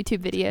own YouTube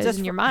videos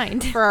in your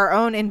mind. For our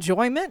own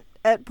enjoyment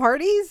at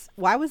parties?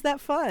 Why was that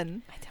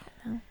fun? I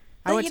don't know.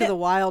 I went to the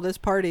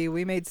wildest party.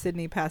 We made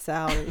Sydney pass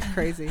out. It was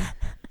crazy.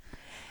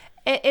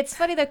 It's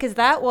funny, though, because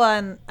that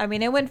one, I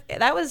mean,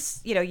 that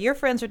was, your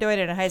friends were doing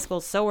it in high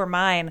school, so were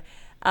mine.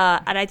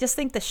 And I just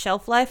think the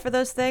shelf life for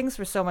those things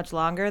were so much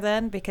longer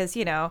then because,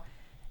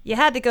 you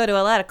had to go to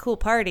a lot of cool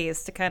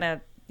parties to kind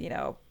of,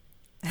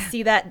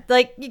 see that.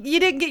 Like, you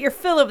didn't get your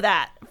fill of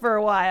that for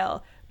a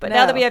while. But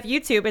now that we have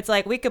YouTube, it's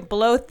like we can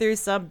blow through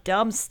some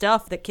dumb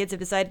stuff that kids have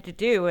decided to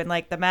do in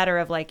like the matter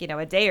of like,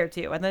 a day or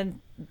two and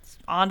then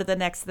on to the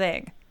next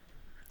thing.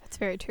 That's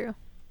very true.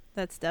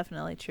 That's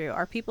definitely true.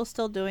 Are people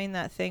still doing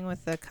that thing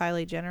with the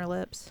Kylie Jenner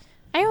lips?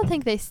 I don't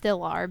think they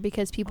still are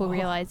because people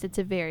realize it's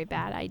a very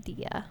bad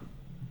idea.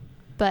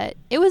 But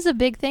it was a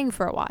big thing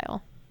for a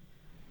while.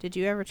 Did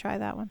you ever try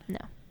that one? No.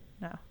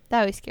 No. That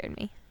always scared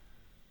me.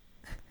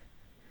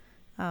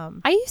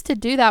 I used to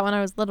do that when I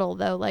was little,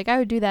 though. Like, I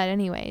would do that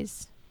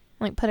anyways.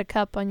 Like, put a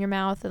cup on your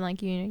mouth and,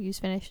 like, you just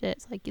finished it.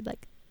 It's like you'd,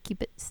 like,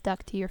 keep it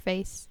stuck to your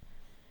face.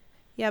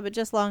 Yeah, but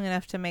just long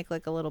enough to make,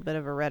 like, a little bit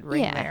of a red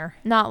ring there.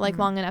 Not, like,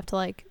 long enough to,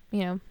 like,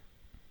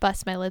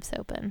 bust my lips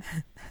open.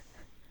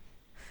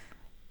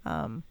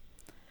 I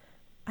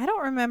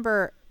don't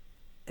remember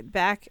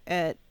back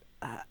at,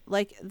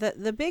 like,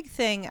 the big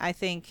thing, I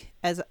think,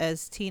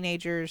 as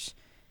teenagers,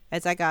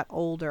 as I got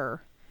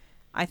older,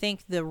 I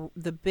think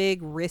the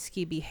big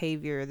risky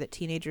behavior that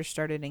teenagers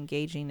started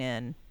engaging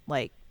in,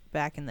 like,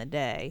 back in the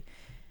day,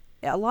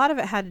 a lot of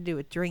it had to do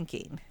with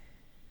drinking.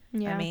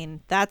 Yeah. I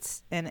mean,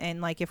 that's,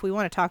 and like, if we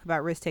want to talk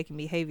about risk-taking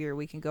behavior,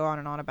 we can go on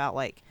and on about,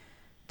 like,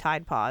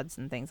 Tide Pods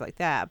and things like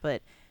that,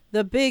 but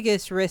the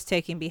biggest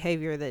risk-taking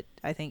behavior that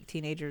I think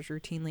teenagers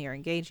routinely are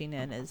engaging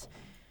in is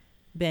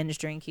binge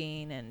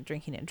drinking and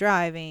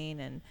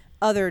driving and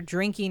other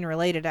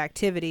drinking-related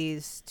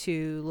activities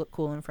to look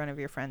cool in front of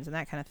your friends and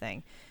that kind of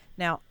thing.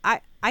 Now,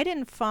 I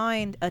didn't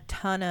find a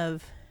ton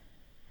of,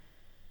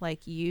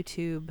 like,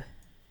 YouTube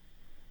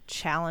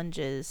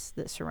challenges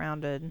that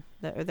surrounded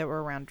that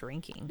were around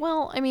drinking.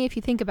 Well, I mean, if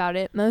you think about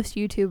it, most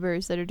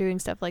YouTubers that are doing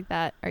stuff like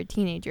that are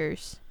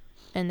teenagers,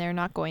 and they're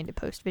not going to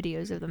post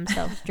videos of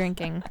themselves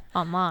drinking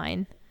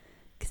online,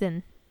 because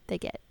then they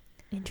get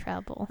in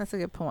trouble. That's a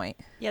good point.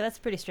 Yeah, that's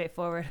pretty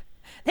straightforward.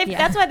 Yeah.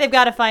 That's why they've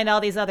got to find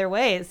all these other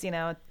ways.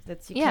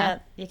 That's Yeah.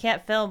 you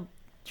can't film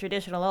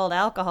traditional old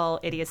alcohol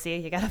idiocy.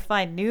 You got to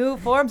find new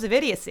forms of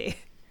idiocy.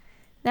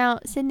 Now,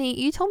 Sydney,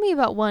 you told me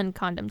about one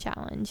condom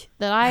challenge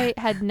that I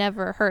had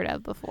never heard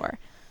of before.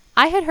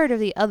 I had heard of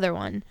the other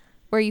one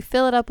where you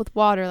fill it up with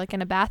water like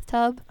in a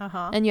bathtub,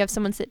 and you have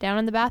someone sit down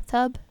in the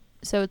bathtub,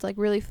 so it's like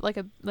really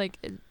like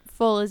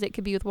full as it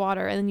could be with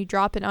water, and then you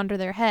drop it under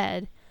their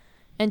head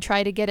and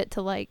try to get it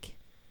to like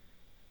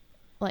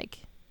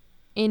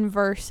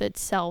inverse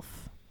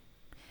itself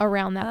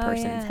around that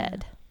person's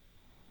head.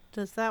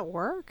 Does that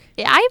work?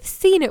 Yeah, I've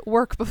seen it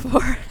work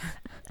before.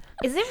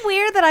 Is it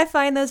weird that I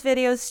find those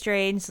videos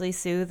strangely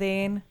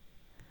soothing?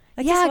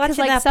 Like, Yeah, just 'cause, watching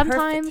like, that perfect-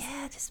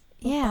 sometimes- just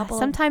Yeah, bubble-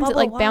 sometimes it bubble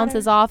like water.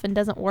 bounces off and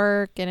doesn't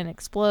work and it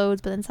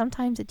explodes, but then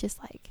sometimes it just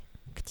like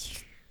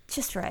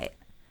just right.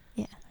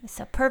 Yeah. It's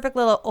a perfect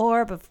little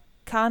orb of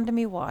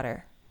condomy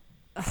water.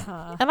 and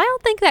I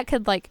don't think that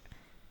could like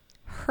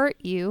hurt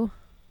you.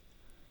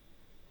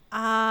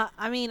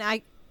 I mean,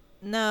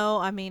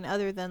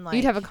 other than like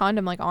You'd have a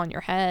condom like on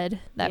your head.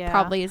 That Yeah.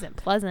 probably isn't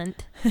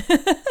pleasant.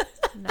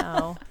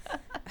 no.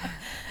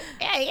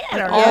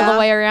 Yeah. All the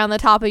way around the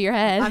top of your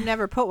head. I've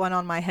never put one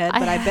on my head, I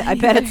but I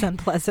haven't bet either. it's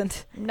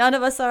unpleasant. None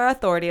of us are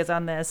authorities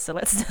on this, so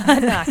let's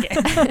not knock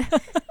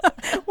it.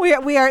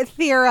 We are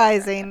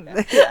theorizing.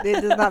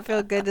 It does not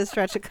feel good to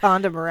stretch a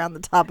condom around the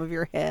top of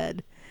your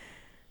head.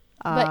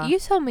 But you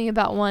told me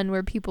about one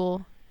where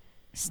people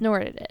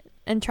snorted it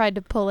and tried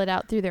to pull it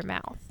out through their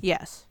mouth.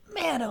 Yes.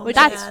 Man, oh Which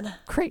man. That's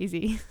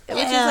crazy. Which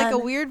is like a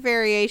Man. weird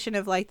variation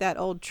of like that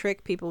old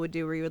trick people would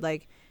do where you would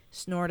like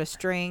snort a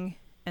string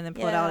and then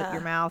pull it out of Yeah.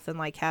 your mouth and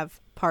like have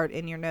part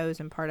in your nose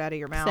and part out of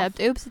your mouth. Except,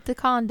 oops, it's a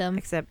condom.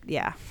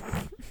 Yeah.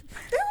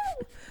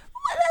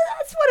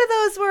 That's one of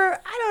those where,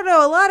 I don't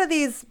know, a lot of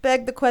these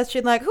beg the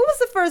question, like, who was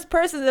the first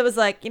person that was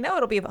like,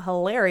 it'll be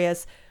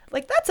hilarious.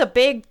 Like, that's a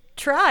big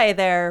try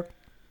there.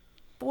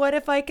 What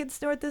if I could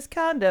snort this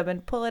condom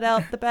and pull it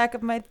out the back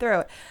of my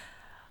throat?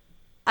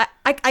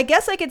 I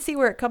guess I can see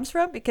where it comes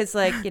from because,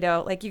 like,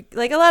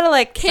 like a lot of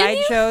like Can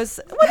you? sideshows.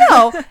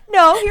 Well,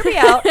 no, hear me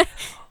out.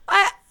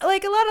 I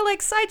like a lot of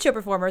like sideshow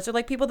performers or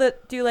like people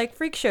that do like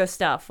freak show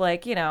stuff.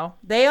 Like,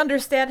 they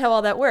understand how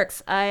all that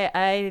works.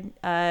 I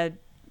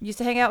used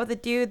to hang out with a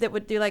dude that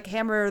would do like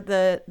hammer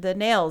the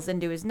nails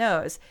into his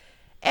nose,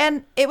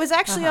 and it was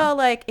actually all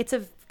like it's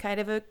a kind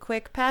of a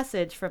quick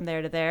passage from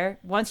there to there.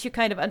 Once you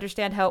kind of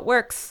understand how it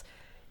works,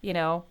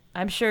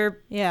 I'm sure.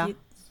 Yeah.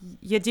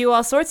 You do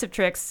all sorts of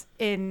tricks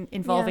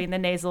involving the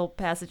nasal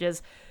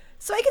passages.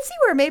 So I can see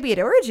where maybe it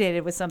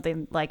originated with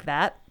something like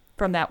that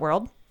from that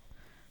world.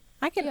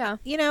 I can, Yeah.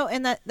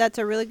 and that's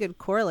a really good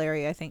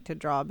corollary, I think, to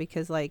draw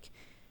because, like,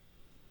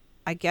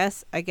 I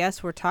guess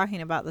we're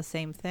talking about the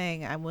same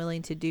thing. I'm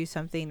willing to do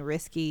something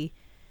risky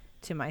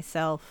to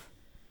myself,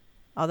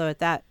 although at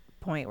that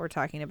point we're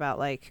talking about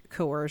like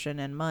coercion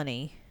and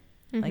money.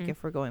 Like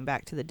if we're going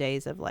back to the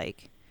days of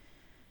like,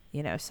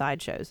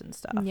 sideshows and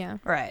stuff. Yeah.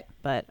 Right.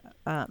 But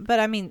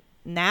I mean,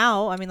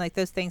 now, like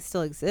those things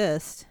still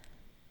exist,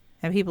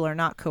 and people are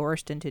not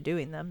coerced into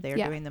doing them. They are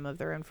Yeah. doing them of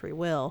their own free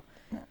will.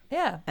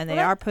 Yeah. And they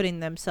are putting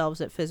themselves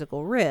at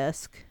physical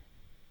risk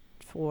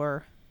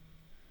for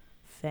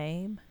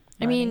fame.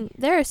 I mean, money.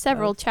 there are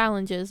several both.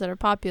 challenges that are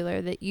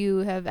popular that you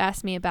have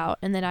asked me about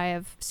and that I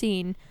have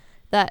seen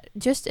that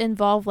just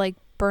involve like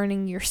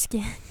burning your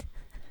skin.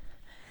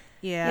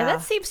 Yeah,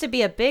 that seems to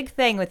be a big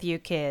thing with you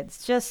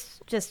kids.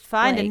 Just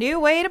find a Like, new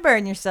way to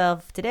burn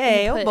yourself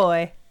today. you Oh put-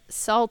 boy.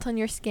 Salt on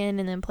your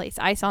skin and then place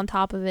ice on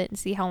top of it and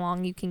see how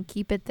long you can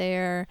keep it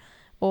there.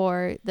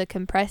 Or the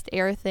compressed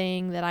air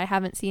thing that I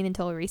haven't seen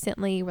until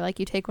recently, where like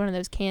you take one of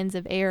those cans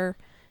of air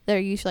that are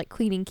used for like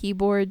cleaning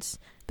keyboards,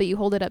 but you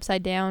hold it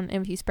upside down,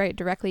 and if you spray it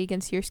directly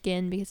against your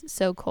skin because it's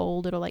so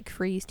cold, it'll like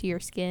freeze to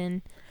your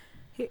skin.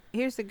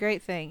 Here's the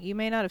great thing. You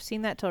may not have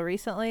seen that till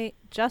recently.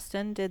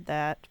 Justin did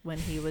that when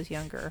he was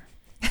younger.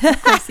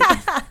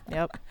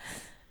 Yep.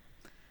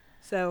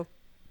 So,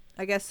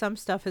 I guess some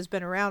stuff has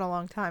been around a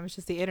long time. It's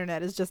just the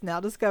internet is just now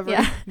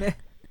discovering. Yeah.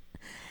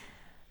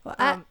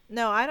 Well,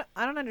 No, I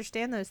don't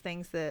understand those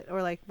things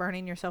or like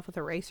burning yourself with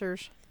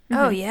erasers.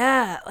 oh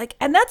yeah, like,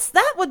 and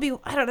that would be.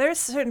 I don't know. There's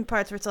certain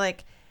parts where it's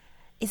like,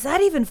 is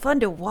that even fun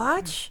to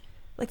watch?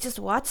 Like, just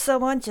watch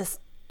someone just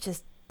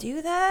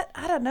do that.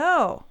 I don't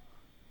know.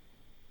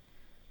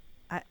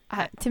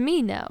 To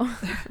me, no.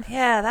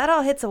 Yeah, that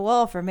all hits a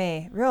wall for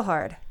me, real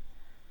hard.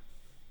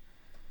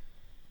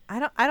 I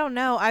don't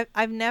know.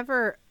 I've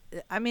never.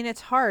 I mean,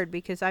 it's hard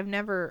because I've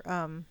never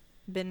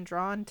been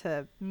drawn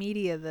to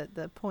media that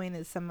the point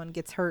is someone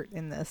gets hurt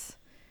in this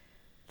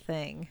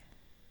thing.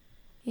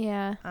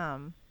 Yeah.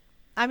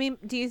 I mean,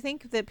 do you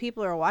think that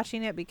people are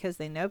watching it because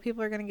they know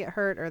people are going to get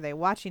hurt, or are they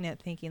watching it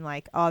thinking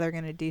like, oh, they're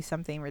going to do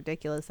something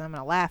ridiculous and I'm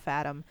going to laugh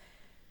at them?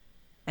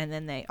 and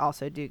then they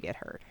also do get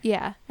hurt.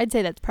 Yeah, I'd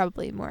say that's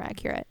probably more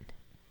accurate.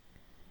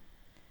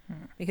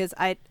 Because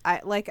I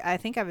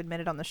think I've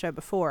admitted on the show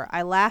before,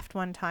 I laughed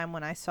one time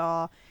when I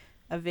saw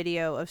a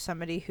video of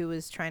somebody who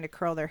was trying to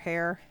curl their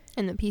hair.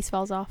 And the piece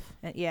falls off.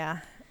 Yeah.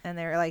 And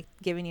they're like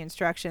giving you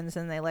instructions,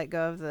 and they let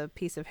go of the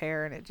piece of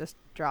hair, and it just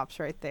drops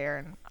right there.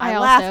 And I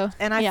laughed,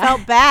 and I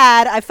felt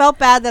bad. I felt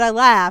bad that I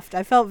laughed.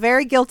 I felt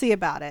very guilty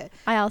about it.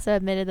 I also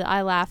admitted that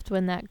I laughed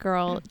when that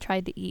girl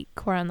tried to eat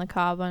corn on the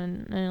cob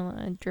on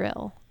a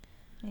drill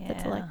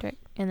that's electric,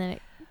 and then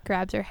it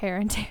grabs her hair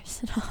and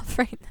tears it off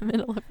right in the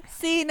middle of her.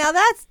 See, now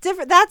that's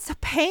different. That's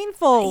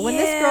painful. When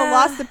this girl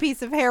lost the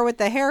piece of hair with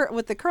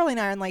the curling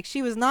iron, like,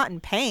 she was not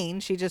in pain.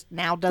 She just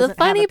now doesn't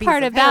have a piece of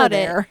hair there. The funny part about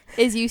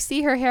it is you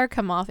see her hair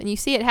come off and you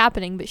see it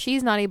happening, but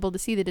she's not able to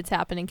see that it's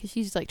happening because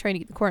she's just like trying to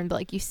get the corn, but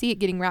like you see it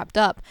getting wrapped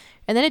up,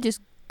 and then it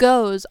just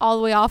goes all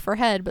the way off her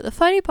head. But the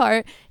funny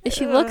part is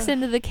she looks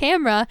into the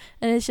camera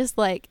and it's just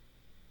like,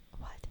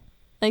 what?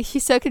 Like,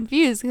 she's so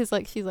confused because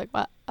like she's like,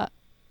 what?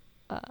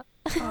 Oh,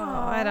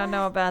 I don't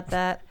know about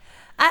that.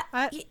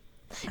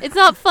 It's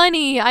not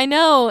funny. I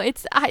know. Well,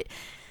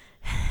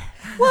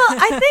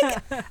 I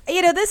think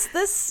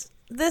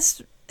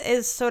this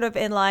is sort of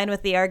in line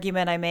with the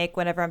argument I make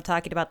whenever I'm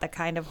talking about the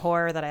kind of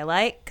horror that I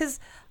like, because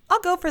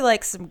I'll go for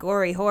like some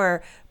gory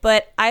horror,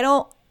 but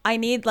I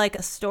need like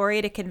a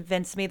story to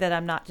convince me that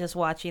I'm not just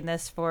watching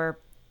this for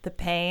the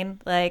pain.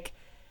 Like,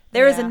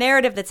 there is a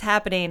narrative that's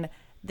happening.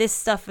 This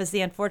stuff is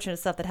the unfortunate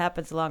stuff that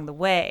happens along the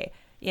way.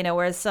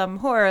 Whereas some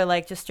horror,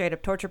 like just straight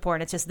up torture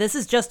porn, this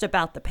is just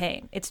about the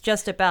pain. It's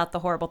just about the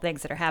horrible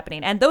things that are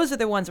happening. And those are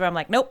the ones where I'm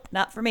like, nope,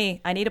 not for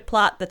me. I need a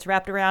plot that's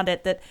wrapped around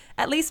it that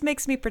at least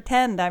makes me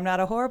pretend I'm not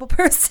a horrible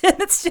person.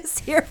 It's just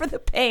here for the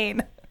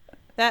pain.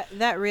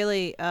 That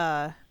really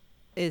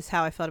is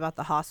how I felt about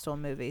the Hostel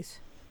movies.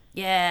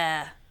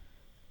 Yeah.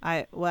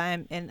 I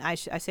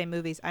say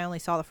movies. I only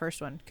saw the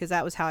first one because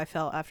that was how I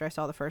felt after I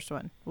saw the first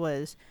one.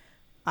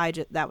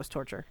 That was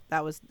torture.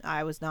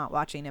 I was not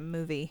watching a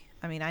movie.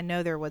 I mean, I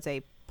know there was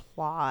a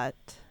plot,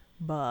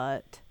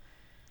 but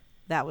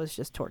that was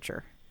just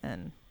torture,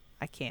 and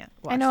I can't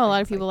watch. I know a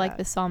lot of people like that.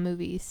 the Saw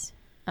movies,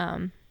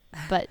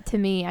 but to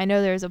me, I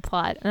know there's a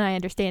plot, and I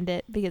understand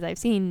it because I've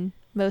seen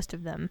most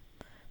of them,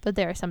 but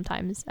there are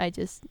sometimes I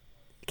just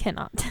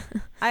cannot.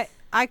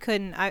 I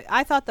couldn't.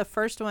 I thought the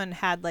first one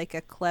had like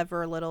a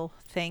clever little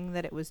thing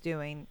that it was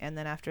doing, and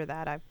then after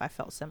that, I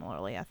felt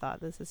similarly. I thought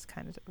this is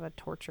kind of a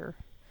torture.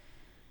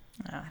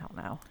 I don't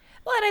know.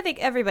 Well, and I think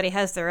everybody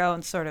has their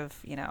own sort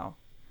of,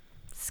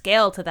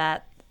 scale to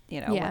that,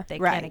 what they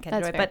can and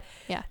can't do it. But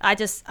yeah,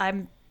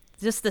 I'm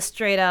just the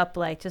straight up,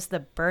 like, just the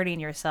burning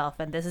yourself.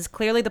 And this is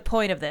clearly the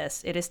point of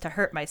this. It is to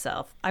hurt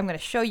myself. I'm going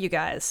to show you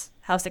guys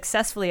how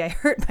successfully I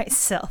hurt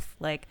myself.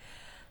 Like,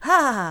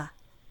 Well,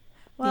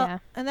 yeah.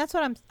 And that's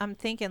what I'm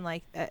thinking,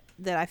 like,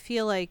 that I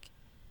feel like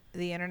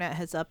the internet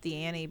has upped the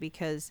ante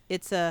because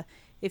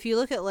if you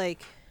look at,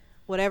 like,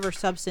 whatever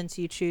substance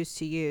you choose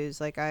to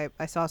use, like I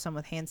saw some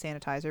with hand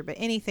sanitizer, but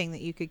anything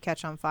that you could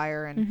catch on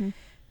fire and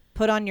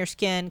put on your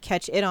skin,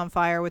 catch it on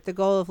fire with the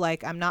goal of,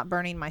 like, I'm not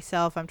burning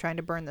myself, I'm trying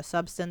to burn the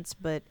substance,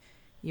 but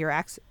you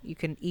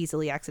can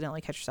easily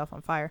accidentally catch yourself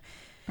on fire.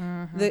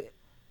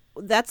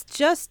 That's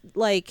just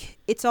like,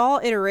 it's all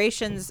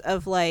iterations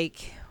of,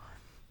 like,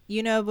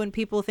 when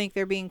people think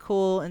they're being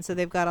cool and so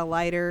they've got a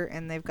lighter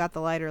and they've got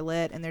the lighter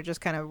lit and they're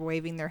just kind of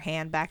waving their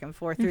hand back and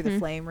forth through the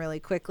flame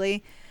really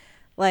quickly,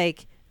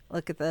 like,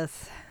 look at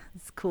this.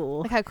 It's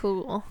cool. Look how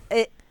cool.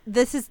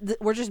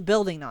 We're just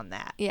building on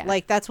that. Yeah.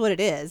 Like, that's what it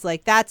is.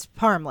 Like, that's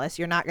harmless.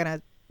 You're not going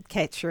to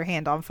catch your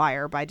hand on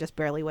fire by just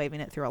barely waving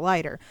it through a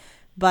lighter.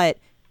 But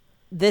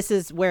this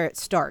is where it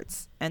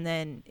starts. And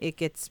then it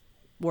gets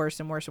worse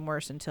and worse and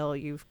worse until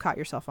you've caught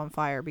yourself on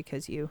fire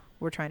because you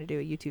were trying to do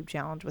a YouTube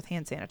challenge with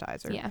hand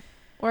sanitizer. Yeah.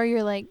 Or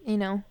you're like,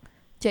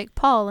 Jake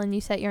Paul, and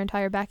you set your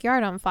entire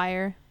backyard on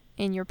fire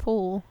in your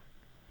pool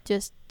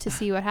just to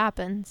see what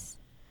happens.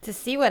 To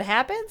see what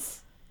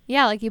happens?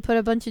 Yeah, like you put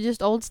a bunch of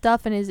just old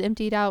stuff in his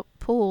emptied out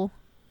pool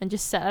and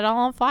just set it all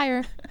on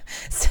fire.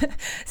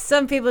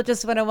 Some people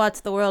just want to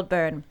watch the world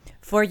burn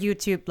for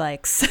YouTube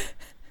likes.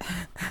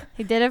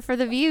 He did it for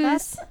the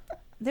views.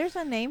 There's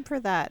a name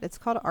for that. It's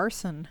called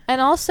arson. And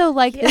also,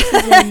 like, this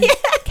is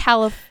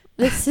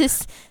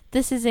in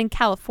this is in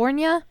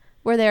California,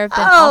 where there have been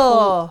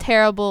awful,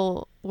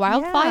 terrible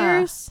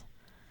wildfires.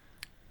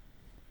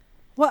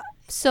 What?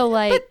 So,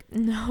 like,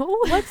 no.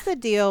 What's the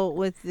deal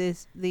with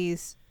these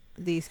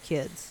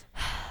kids?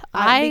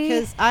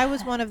 Because I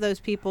was one of those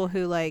people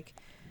who, like,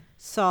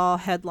 saw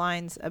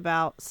headlines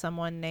about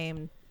someone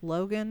named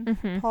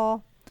Logan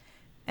Paul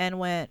and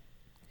went,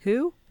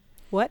 who?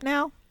 What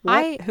now?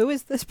 Who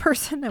is this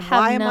person and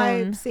why am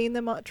I seeing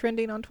them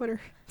trending on Twitter?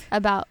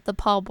 About the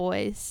Paul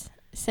boys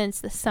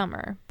since the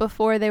summer,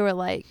 before they were,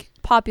 like,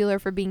 popular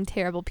for being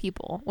terrible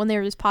people. When they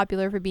were just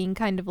popular for being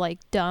kind of, like,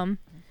 dumb.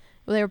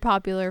 Well, they were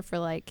popular for,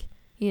 like,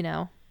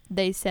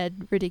 they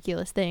said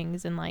ridiculous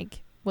things and,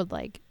 like, would,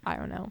 like, I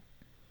don't know,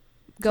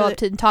 go up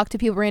to and talk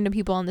to random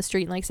people on the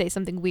street and, like, say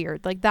something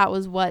weird. Like, that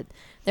was what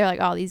they're like,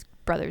 oh, these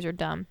brothers are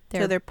dumb.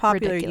 So they're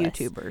popular ridiculous.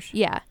 YouTubers.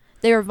 Yeah.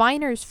 They were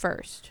Viners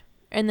first,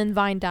 and then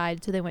Vine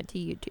died, so they went to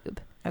YouTube.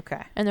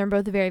 Okay. And they're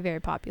both very, very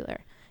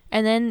popular.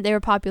 And then they were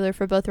popular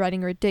for both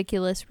writing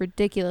ridiculous,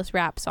 ridiculous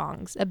rap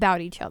songs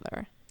about each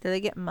other. Do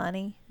they get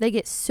money? They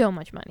get so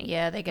much money.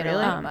 Yeah, they get a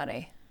Really? lot of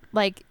money.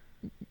 Like,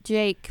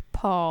 Jake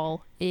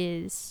Paul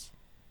is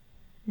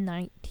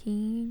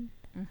 19,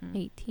 Mm-hmm.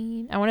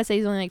 18. I want to say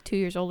he's only like 2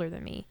 years older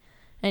than me.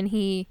 And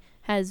he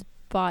has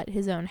bought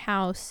his own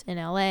house in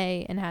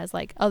LA and has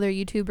like other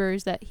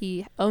YouTubers that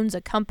he owns a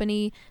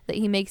company that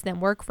he makes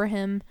them work for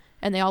him.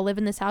 And they all live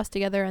in this house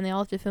together and they all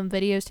have to film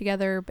videos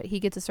together. But he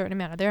gets a certain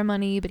amount of their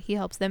money, but he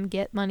helps them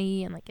get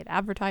money and like get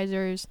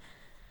advertisers.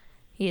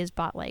 He has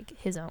bought like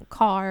his own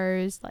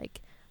cars,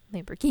 like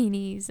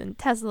Lamborghinis and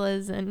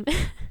Teslas, and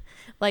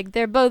like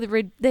they're both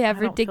they have I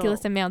don't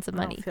ridiculous feel- amounts of I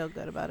money. don't feel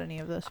good about any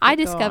of this. I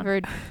but go on.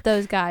 discovered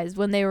those guys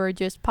when they were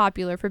just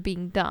popular for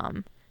being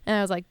dumb. And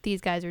I was like,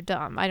 these guys are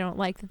dumb. I don't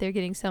like that they're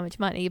getting so much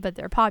money, but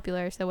they're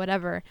popular, so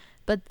whatever.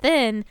 But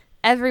then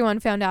everyone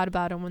found out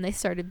about them when they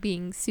started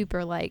being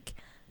super like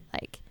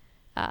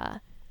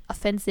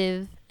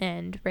offensive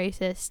and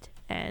racist,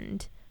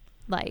 and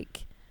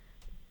like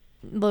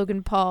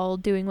Logan Paul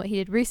doing what he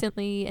did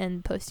recently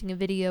and posting a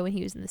video when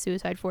he was in the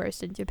suicide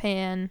forest in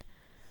Japan.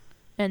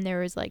 And there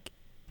was like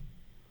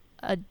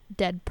a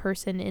dead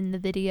person in the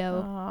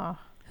video Oh.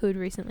 who had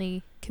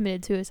recently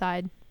committed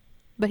suicide,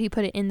 but he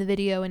put it in the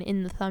video and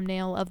in the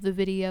thumbnail of the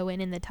video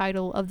and in the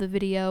title of the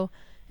video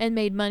and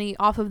made money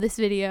off of this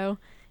video,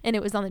 and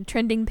it was on the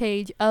trending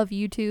page of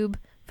YouTube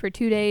for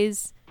 2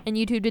 days, and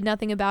YouTube did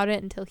nothing about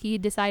it until he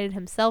decided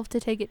himself to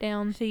take it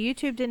down. So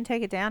YouTube didn't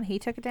take it down. He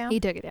took it down. He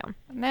took it down.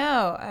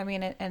 No, I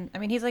mean, I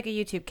mean, he's like a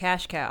YouTube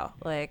cash cow.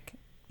 Like,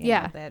 you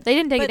Yeah, know, that- they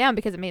didn't take But- it down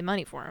because it made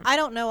money for him. I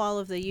don't know all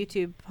of the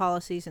YouTube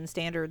policies and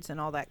standards and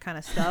all that kind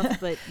of stuff,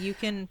 but you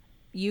can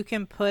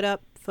put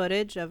up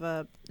footage of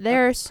a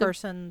There's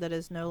person that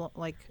is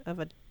of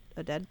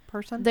a dead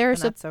person.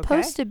 There's and that's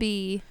supposed to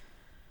be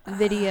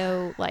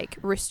video like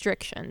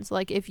restrictions.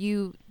 Like if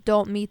you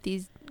don't meet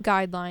these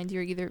guidelines,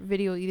 your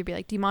video will either be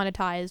like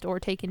demonetized or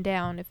taken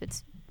down if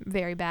it's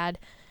very bad.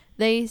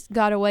 They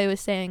got away with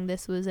saying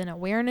this was an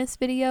awareness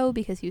video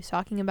because he was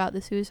talking about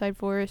the suicide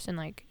forest and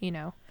like, you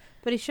know.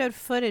 But he showed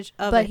footage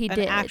of But an he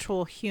did.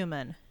 actual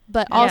human.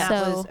 But And that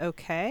also was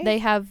okay.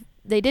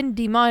 they didn't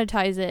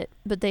demonetize it,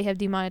 but they have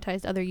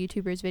demonetized other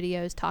YouTubers'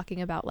 videos talking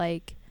about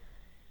like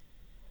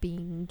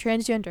being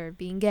transgender,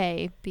 being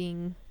gay,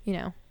 being, you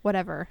know,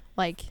 whatever.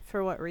 Like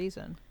For what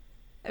reason?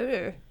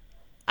 Ugh.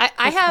 I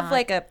It's have not-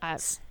 like a I-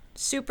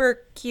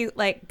 super cute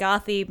like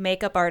gothy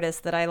makeup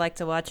artist that I like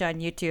to watch on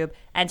YouTube,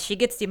 and she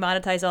gets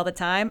demonetized all the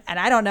time. And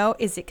I don't know,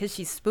 is it because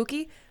she's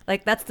spooky?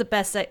 Like that's the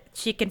best that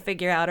she can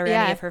figure out, or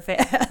Yeah. any of her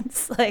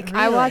fans. Like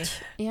I Really? watch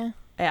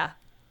yeah,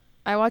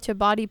 I watch a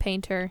body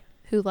painter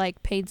who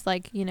like paints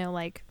like, you know,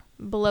 like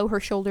below her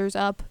shoulders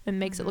up and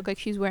makes it look like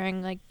she's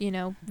wearing like, you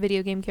know,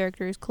 video game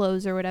characters'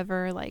 clothes or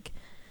whatever, like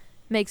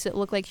makes it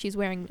look like she's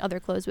wearing other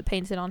clothes but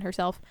paints it on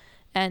herself.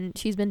 And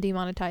she's been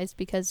demonetized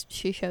because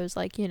she shows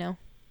like, you know,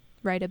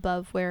 right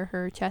above where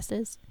her chest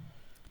is.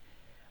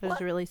 Those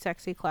What? really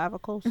sexy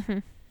clavicles.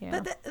 Yeah.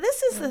 but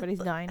this is Everybody's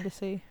dying to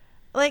see.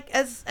 like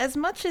as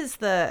much as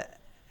the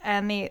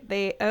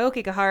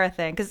Aokigahara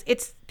thing, because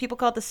it's people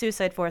call it the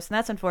suicide forest, and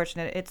that's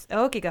unfortunate. It's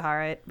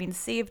Aokigahara. It means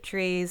sea of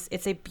trees.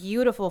 It's a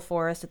beautiful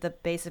forest at the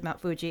base of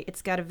Mount Fuji.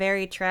 It's got a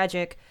very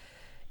tragic,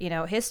 you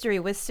know, history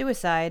with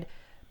suicide,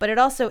 but it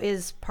also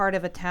is part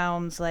of a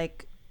town's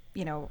like,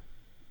 you know,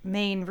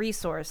 main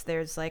resource.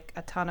 There's like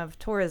a ton of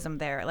tourism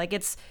there. Like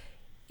it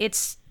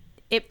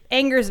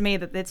angers me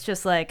that it's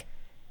just like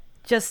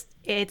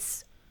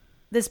it's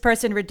this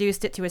person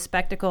reduced it to a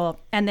spectacle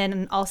and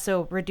then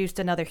also reduced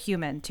another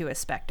human to a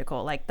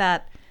spectacle. Like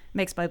that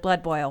makes my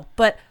blood boil.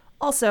 But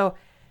also,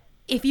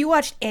 if you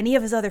watched any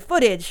of his other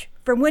footage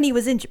from when he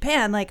was in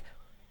Japan, like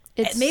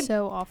It's maybe-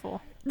 so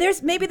awful.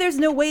 there's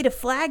no way to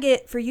flag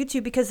it for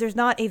YouTube because there's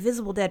not a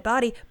visible dead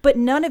body, but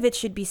none of it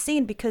should be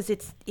seen because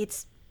it's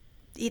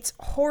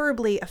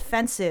horribly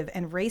offensive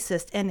and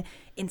racist and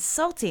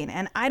insulting,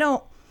 and I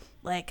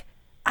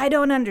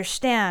don't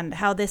understand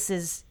how this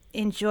is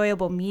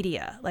enjoyable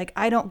media. Like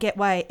I don't get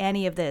why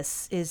any of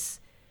this is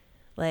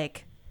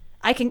like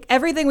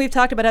everything we've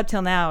talked about up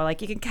till now,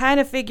 like you can kind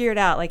of figure it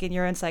out like in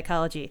your own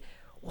psychology.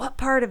 What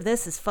part of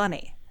this is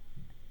funny?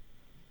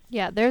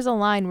 Yeah, there's a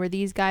line where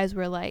these guys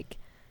were like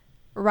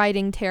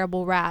writing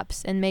terrible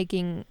raps and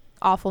making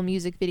awful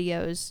music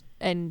videos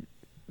and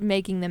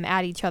making them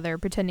at each other,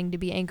 pretending to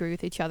be angry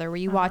with each other, where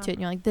you watch it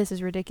and you're like, this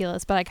is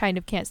ridiculous, but I kind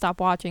of can't stop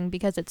watching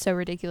because it's so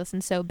ridiculous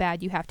and so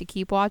bad you have to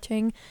keep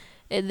watching.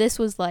 This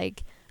was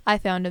like, I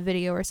found a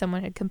video where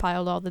someone had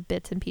compiled all the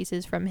bits and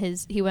pieces from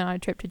he went on a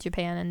trip to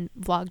Japan and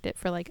vlogged it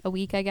for like a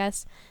week, I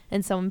guess,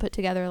 and someone put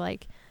together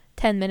like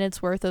 10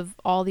 minutes worth of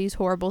all these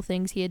horrible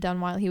things he had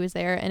done while he was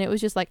there, and it was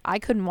just like, I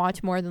couldn't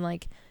watch more than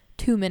like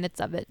 2 minutes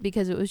of it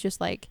because it was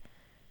just like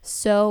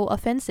so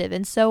offensive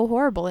and so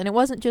horrible. And it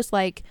wasn't just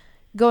like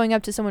going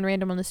up to someone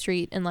random on the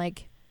street and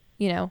like,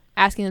 you know,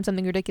 asking them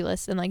something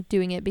ridiculous and like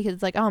doing it because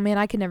it's like, oh man,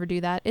 I could never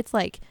do that. It's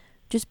like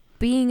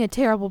being a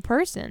terrible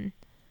person.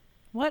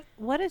 What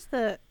is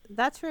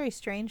that's very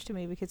strange to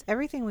me, because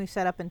everything we've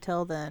said up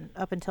until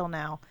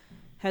now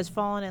has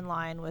fallen in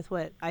line with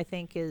what I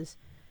think is,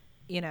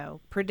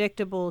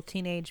 predictable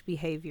teenage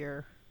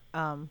behavior.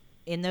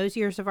 In those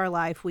years of our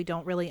life, we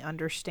don't really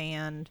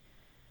understand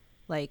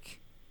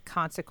like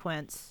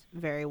consequence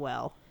very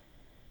well.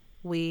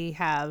 We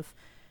have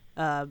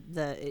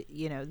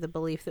the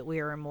belief that we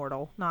are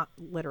immortal, not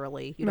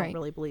literally. You Right. don't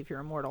really believe you're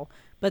immortal,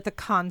 but the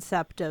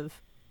concept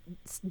of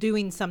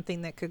doing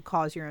something that could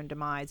cause your own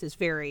demise is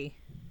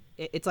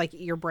it's like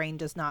your brain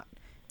does not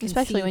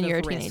Especially when conceive you're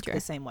of a risk teenager.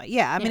 the same way.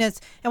 Yeah, I mean,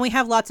 and we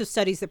have lots of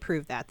studies that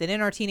prove that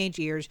in our teenage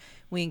years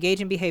we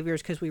engage in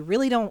behaviors because we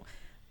really don't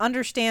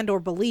understand or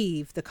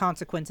believe the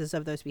consequences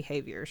of those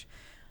behaviors.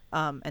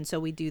 And so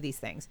we do these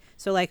things.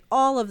 So like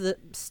all of the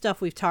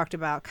stuff we've talked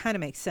about kind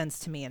of makes sense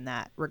to me in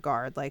that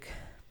regard. Like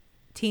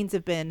teens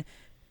have been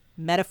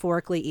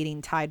metaphorically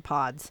eating Tide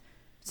Pods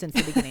since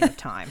the beginning of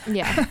time.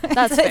 Yeah,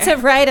 that's It's fair.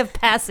 a rite of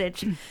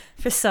passage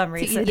for some To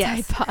eat reason.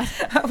 a Tide Pod.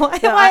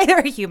 Why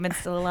are humans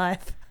still alive?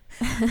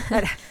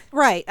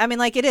 Right. I mean,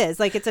 like it is.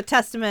 Like it's a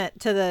testament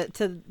to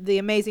the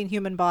amazing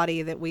human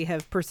body that we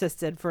have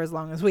persisted for as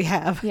long as we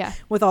have. Yeah.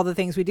 With all the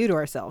things we do to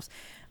ourselves.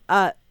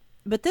 But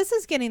this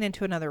is getting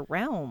into another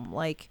realm.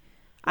 Like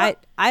I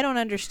don't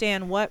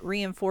understand what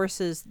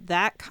reinforces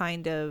that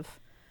kind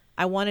of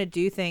I want to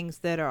do things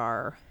that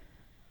are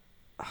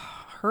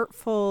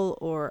hurtful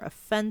or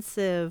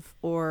offensive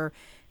or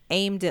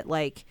aimed at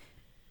like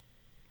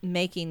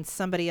making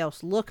somebody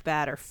else look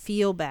bad or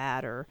feel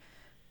bad, or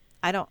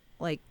I don't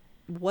like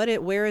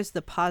where is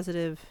the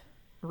positive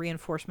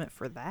reinforcement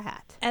for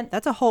that? And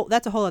that's a whole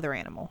other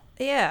animal.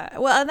 Yeah,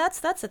 well, and that's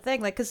the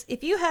thing. Like, because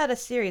if you had a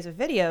series of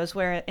videos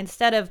where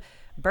instead of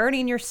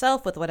burning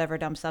yourself with whatever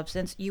dumb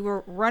substance, you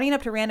were running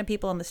up to random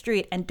people on the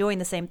street and doing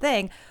the same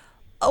thing,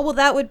 oh well,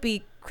 that would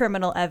be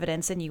criminal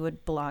evidence, and you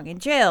would belong in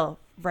jail.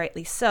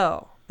 Rightly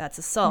so. That's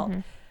assault. Mm-hmm.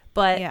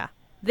 But Yeah.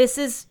 this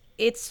is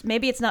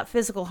maybe it's not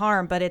physical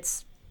harm, but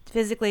it's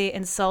physically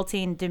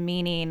insulting,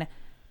 demeaning,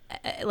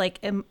 like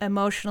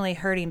emotionally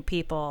hurting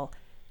people,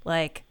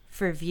 like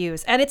for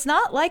views. And it's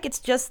not like it's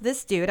just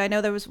this dude. I know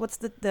there was what's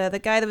the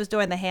guy that was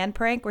doing the hand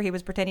prank where he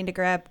was pretending to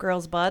grab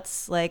girls'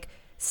 butts, like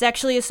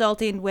sexually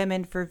assaulting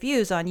women for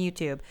views on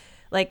YouTube.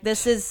 Like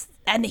this is,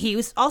 and he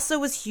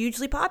was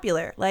hugely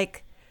popular.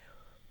 Like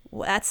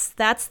that's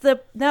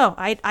the no,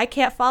 I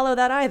can't follow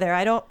that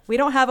either. We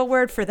don't have a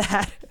word for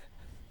that.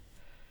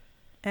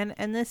 And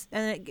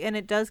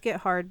it does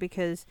get hard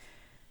because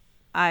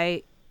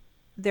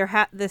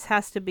this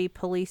has to be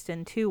policed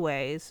in two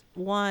ways.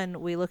 One,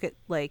 we look at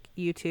like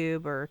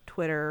YouTube or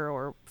Twitter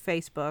or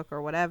Facebook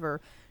or whatever,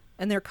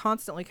 and they're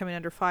constantly coming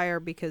under fire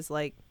because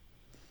like,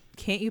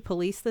 can't you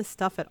police this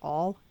stuff at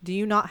all? Do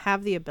you not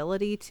have the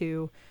ability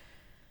to,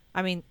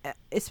 I mean,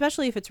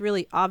 especially if it's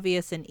really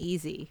obvious and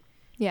easy.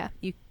 Yeah.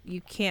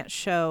 You can't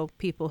show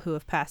people who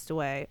have passed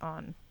away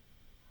on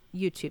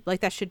YouTube. Like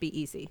that should be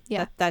easy.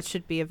 Yeah. That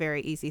should be a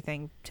very easy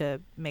thing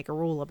to make a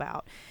rule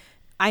about.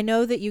 I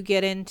know that you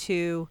get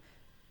into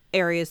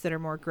areas that are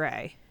more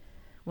gray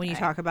when you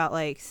talk about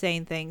like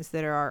saying things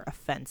that are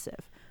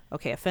offensive.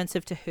 Okay,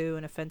 offensive to who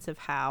and offensive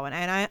how. And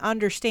I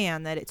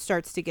understand that it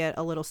starts to get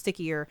a little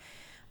stickier.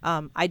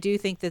 I do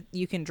think that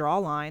you can draw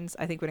lines.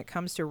 I think when it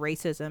comes to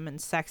racism and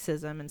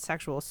sexism and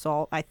sexual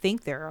assault, I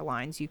think there are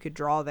lines you could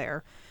draw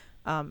there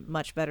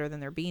much better than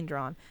they're being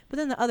drawn. But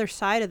then the other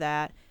side of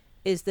that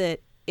is that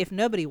if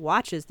nobody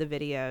watches the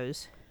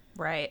videos,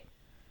 Right.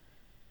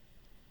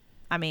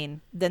 I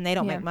mean, then they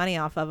don't Yeah. make money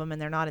off of them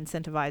and they're not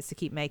incentivized to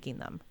keep making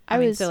them.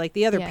 So like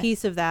the other yeah.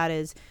 piece of that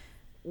is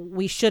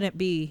we shouldn't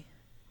be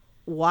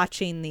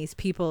watching these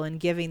people and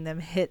giving them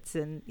hits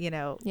and,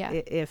 Yeah.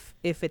 if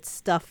it's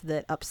stuff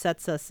that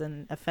upsets us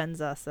and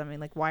offends us, I mean,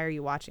 like, why are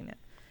you watching it?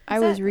 I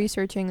was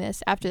researching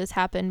this after this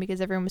happened because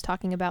everyone was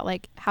talking about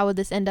like how would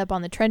this end up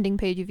on the trending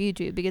page of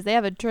YouTube, because they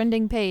have a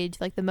trending page,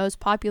 like the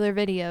most popular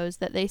videos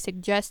that they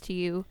suggest to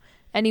you,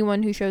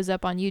 anyone who shows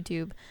up on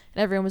YouTube, and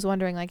everyone was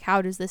wondering like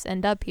how does this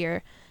end up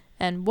here.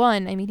 And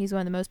he's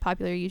one of the most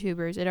popular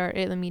YouTubers.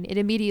 It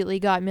immediately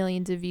got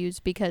millions of views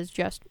because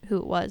just who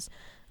it was.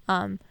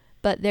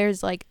 But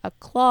there's like a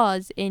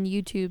clause in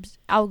YouTube's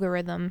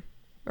algorithm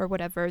or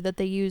whatever that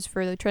they use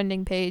for the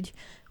trending page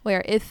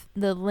where if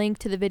the link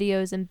to the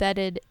video is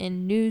embedded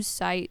in news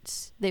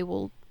sites, they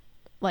will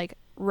like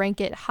rank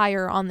it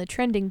higher on the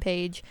trending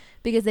page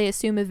because they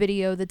assume a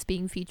video that's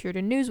being featured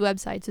in news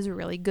websites is a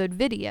really good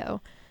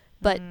video.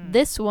 But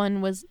this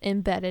one was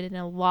embedded in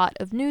a lot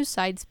of news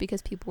sites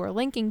because people were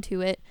linking to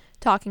it,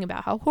 talking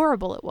about how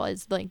horrible it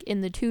was, like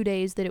in the 2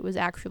 days that it was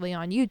actually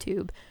on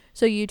YouTube.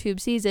 So YouTube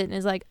sees it and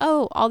is like,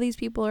 oh, all these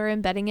people are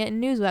embedding it in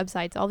news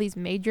websites. All these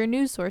major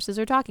news sources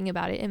are talking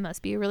about it. It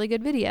must be a really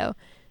good video.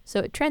 So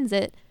it trends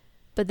it,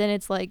 but then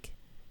it's like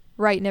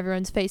right in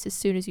everyone's face as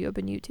soon as you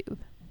open YouTube.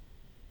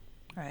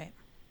 Right.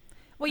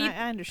 Well,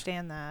 I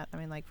understand that. I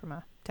mean, like from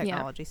a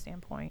technology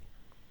standpoint.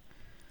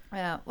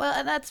 Yeah, well,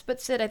 and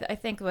but Sid, I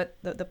think what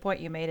the point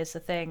you made is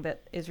the thing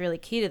that is really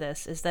key to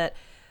this is that,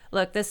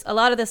 look, a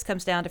lot of this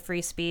comes down to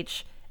free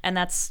speech, and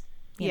that's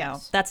You know,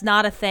 Yes. that's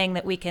not a thing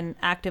that we can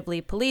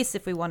actively police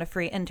if we want a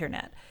free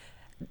internet.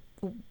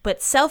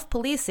 But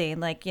self-policing,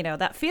 like, you know,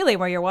 that feeling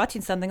where you're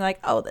watching something like,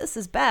 oh, this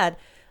is bad,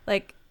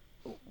 like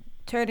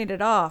turning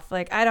it off,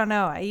 like, I don't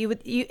know,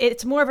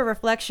 it's more of a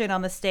reflection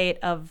on the state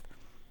of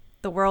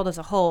the world as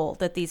a whole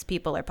that these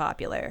people are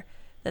popular,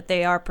 that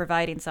they are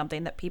providing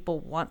something that people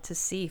want to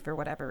see for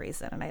whatever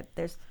reason. And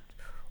there's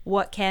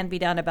what can be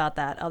done about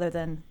that other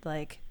than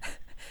like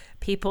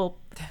people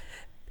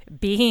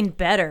being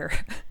better.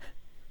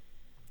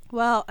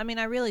 Well, I mean,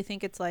 I really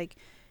think it's like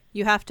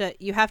you have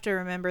to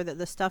remember that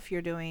the stuff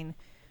you're doing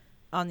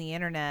on the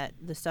internet,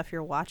 the stuff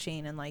you're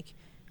watching, and like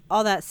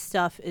all that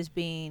stuff is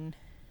being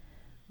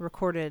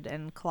recorded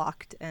and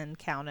clocked and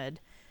counted,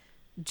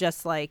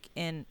 just like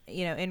in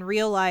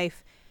real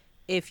life.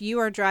 If you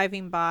are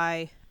driving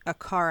by a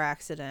car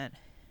accident,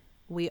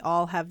 we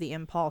all have the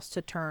impulse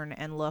to turn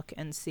and look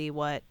and see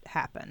what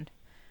happened.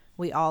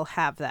 We all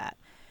have that.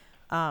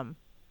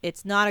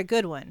 It's not a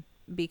good one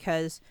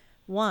because,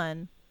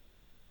 one,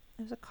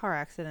 there's a car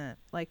accident.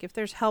 Like, if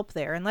there's help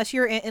there, unless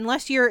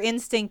your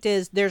instinct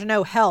is there's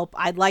no help,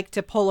 I'd like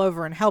to pull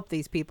over and help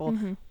these people.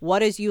 Mm-hmm.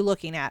 What is you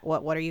looking at?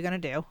 What are you going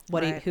to do?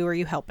 Right. Who are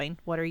you helping?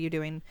 What are you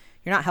doing?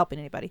 You're not helping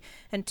anybody.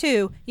 And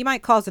two, you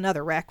might cause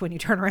another wreck when you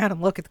turn around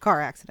and look at the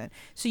car accident.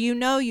 So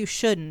you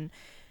shouldn't.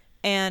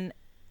 And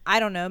I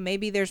don't know,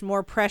 maybe there's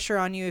more pressure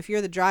on you if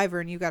you're the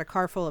driver and you've got a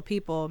car full of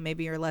people.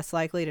 Maybe you're less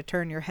likely to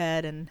turn your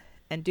head and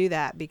do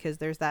that because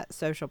there's that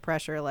social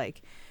pressure,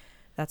 like,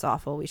 that's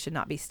awful, we should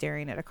not be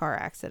staring at a car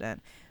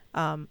accident.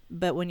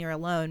 But when you're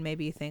alone,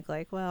 maybe you think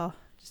like, well,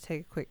 just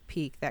take a quick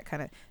peek.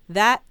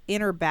 That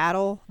inner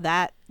battle,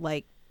 that,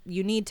 like,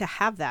 you need to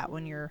have that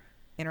when you're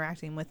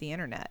interacting with the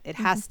internet. It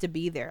has to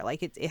be there.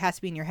 Like, it has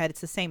to be in your head.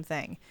 It's the same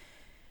thing.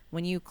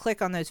 When you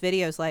click on those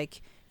videos,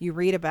 like, you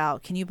read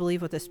about, can you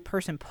believe what this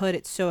person put?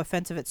 It's so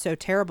offensive. It's so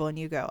terrible. And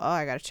you go, oh,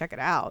 I got to check it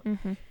out.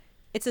 Mm-hmm.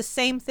 It's the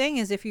same thing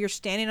as if you're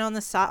standing on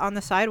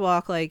the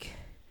sidewalk, like,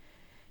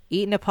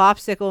 eating a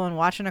popsicle and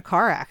watching a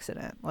car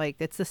accident. Like,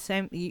 it's the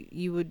same.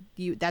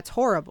 That's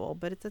horrible,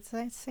 but it's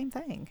the same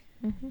thing.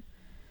 Mm-hmm.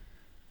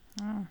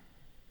 Oh.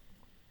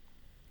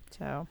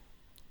 So,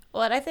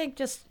 Well, and I think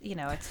just, you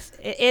know, it's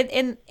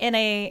in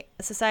a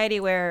society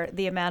where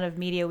the amount of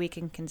media we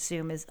can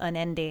consume is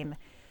unending,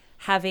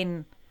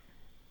 having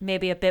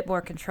maybe a bit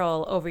more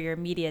control over your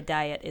media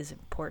diet is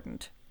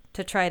important,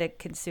 to try to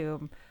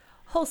consume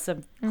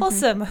wholesome,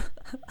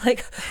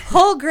 like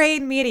whole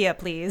grain media,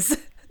 please.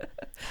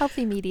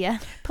 Healthy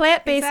media.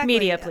 Plant-based Exactly.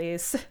 media,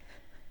 please.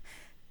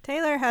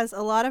 Taylor has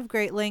a lot of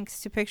great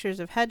links to pictures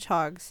of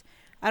hedgehogs.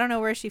 I don't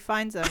know where she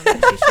finds them,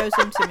 but she shows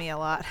them to me a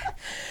lot.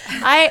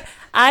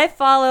 I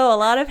follow a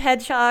lot of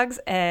hedgehogs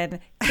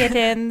and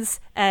kittens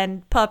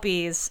and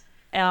puppies,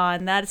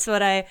 and that's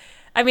what I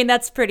mean,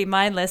 that's pretty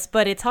mindless,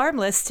 but it's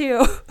harmless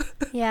too.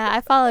 Yeah,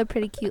 I follow a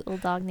pretty cute little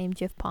dog named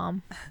Jif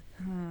Palm.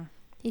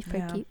 He's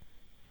pretty Yeah. cute.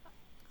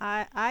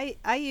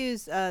 I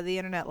use the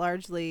internet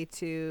largely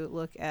to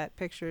look at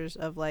pictures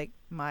of, like,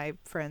 my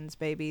friends'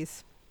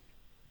 babies.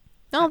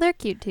 Oh, they're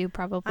cute too,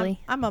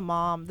 probably. I'm a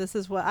mom. This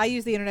is what I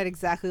use the internet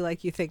exactly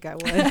like you think I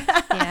would.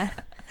 Yeah.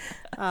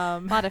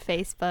 A lot of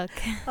Facebook.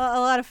 A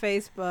lot of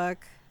Facebook.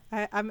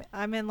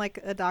 I'm in, like,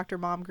 a Dr.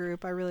 Mom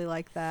group. I really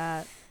like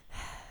that.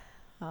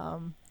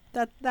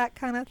 That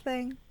kind of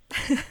thing.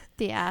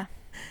 Yeah.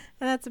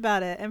 And that's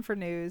about it. And for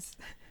news.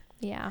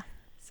 Yeah.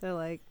 So,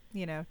 like,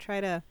 you know,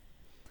 try to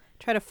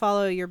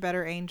follow your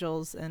better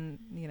angels and,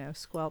 you know,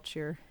 squelch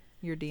your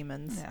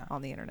demons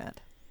on the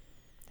internet.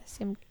 That's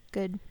some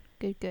good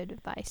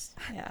advice.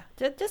 Yeah.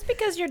 Just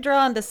because you're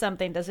drawn to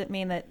something doesn't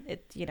mean that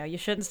you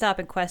shouldn't stop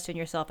and question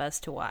yourself as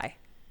to why.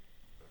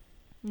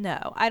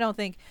 No,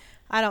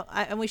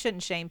 and we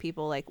shouldn't shame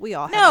people. Like, we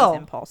all have No, these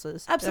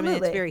impulses. absolutely. I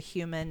mean, it's very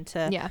human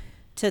to Yeah.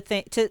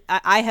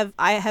 I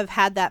have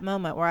had that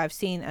moment where I've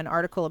seen an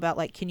article about,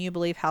 like, can you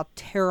believe how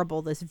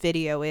terrible this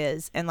video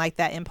is? And, like,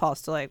 that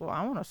impulse to, like, well,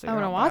 I want to see. I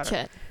want to watch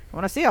it. I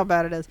want to see how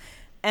bad it is.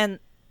 And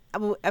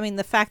I mean,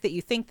 the fact that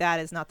you think that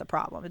is not the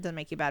problem. It doesn't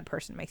make you a bad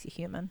person. It makes you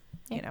human.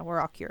 Yeah. You know, we're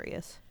all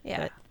curious.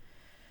 Yeah. But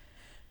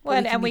we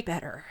can and be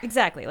better.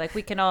 Exactly. Like,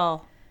 we could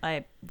all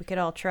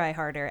try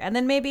harder. And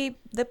then maybe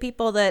the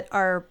people that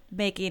are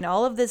making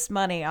all of this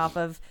money off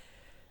of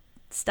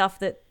stuff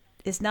that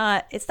it's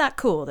not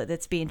cool that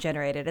it's being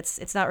generated.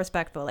 It's not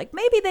respectful. Like,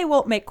 maybe they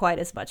won't make quite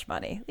as much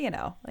money, you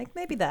know, like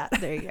maybe that.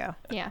 There you go.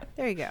 Yeah.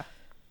 There you go.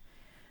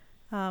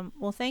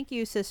 Well, thank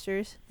you,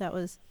 sisters. That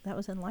was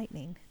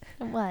enlightening.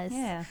 It was.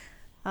 Yeah.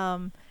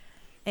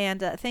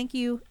 And thank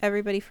you,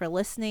 everybody, for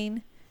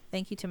listening.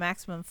 Thank you to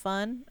Maximum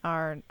Fun,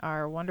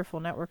 our wonderful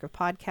network of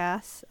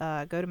podcasts.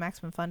 Go to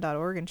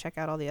MaximumFun.org and check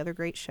out all the other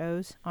great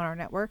shows on our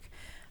network.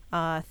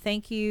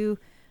 Thank you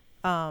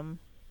to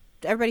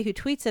everybody who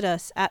tweets at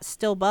us at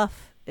StillBuff.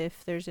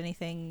 If there's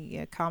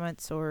anything,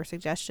 comments or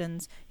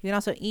suggestions, you can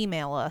also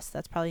email us.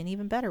 That's probably an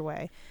even better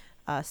way.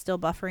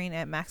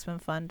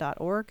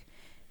 Stillbuffering@MaximumFun.org.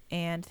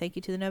 And thank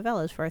you to the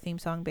Novellas for our theme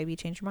song, Baby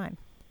Change Your Mind.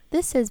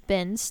 This has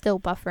been Still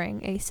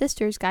Buffering, a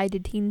sister's guide to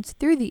teens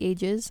through the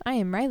ages. I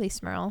am Riley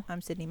Smurl.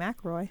 I'm Sydney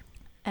McRoy.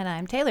 And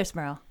I'm Taylor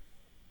Smurl.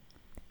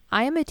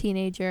 I am a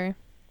teenager.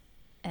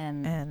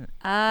 And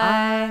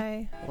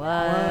I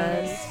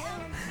was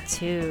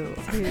too.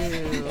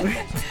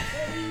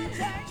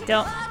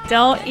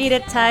 Don't eat a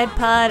Tide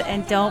Pod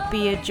and don't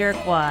be a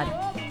jerkwad.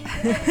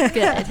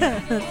 Good.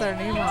 That's our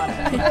new motto.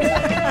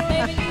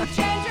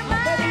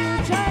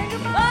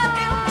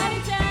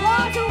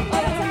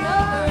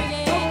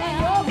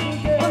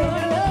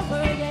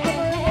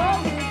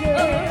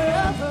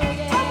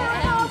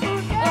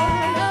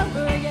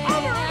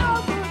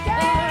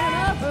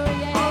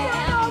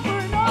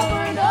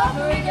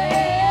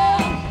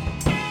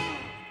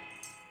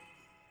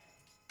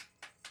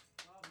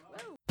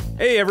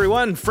 Hey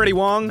everyone, Freddie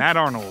Wong. Matt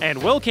Arnold.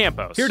 And Will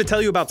Campos. Here to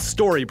tell you about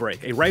Story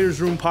Break, a writer's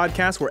room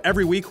podcast where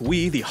every week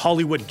we, the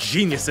Hollywood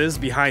geniuses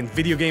behind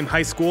Video Game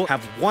High School,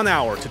 have 1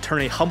 hour to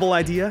turn a humble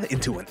idea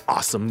into an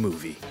awesome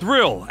movie.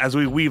 Thrill as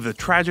we weave the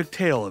tragic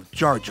tale of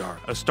Jar Jar,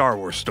 a Star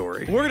Wars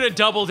story. We're going to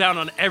double down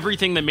on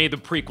everything that made the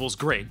prequels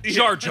great.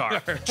 Jar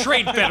Jar,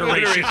 Trade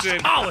Federation,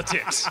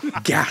 politics.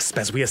 Gasp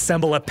as we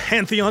assemble a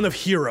pantheon of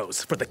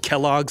heroes for the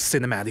Kellogg's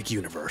cinematic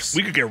universe.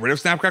 We could get rid of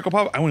Snap Crackle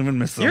Pop. I wouldn't even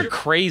miss them. You're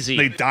crazy.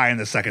 They die in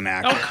the second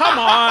act. Oh, come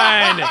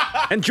on.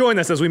 And join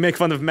us as we make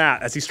fun of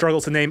Matt as he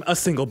struggles to name a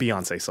single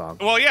Beyonce song.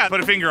 Well, yeah,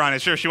 put a finger on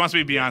it. Sure, she wants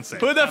to be Beyonce.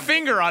 Put a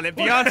finger on it.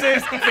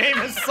 Beyonce's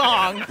famous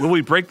song. Will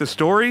we break the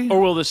story? Or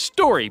will the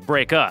story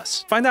break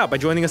us? Find out by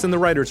joining us in the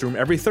writer's room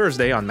every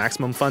Thursday on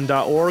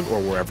MaximumFun.org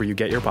or wherever you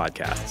get your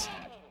podcasts.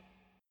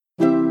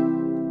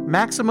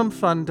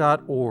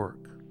 MaximumFun.org.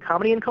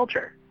 Comedy and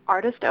culture.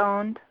 Artist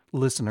owned.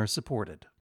 Listener supported.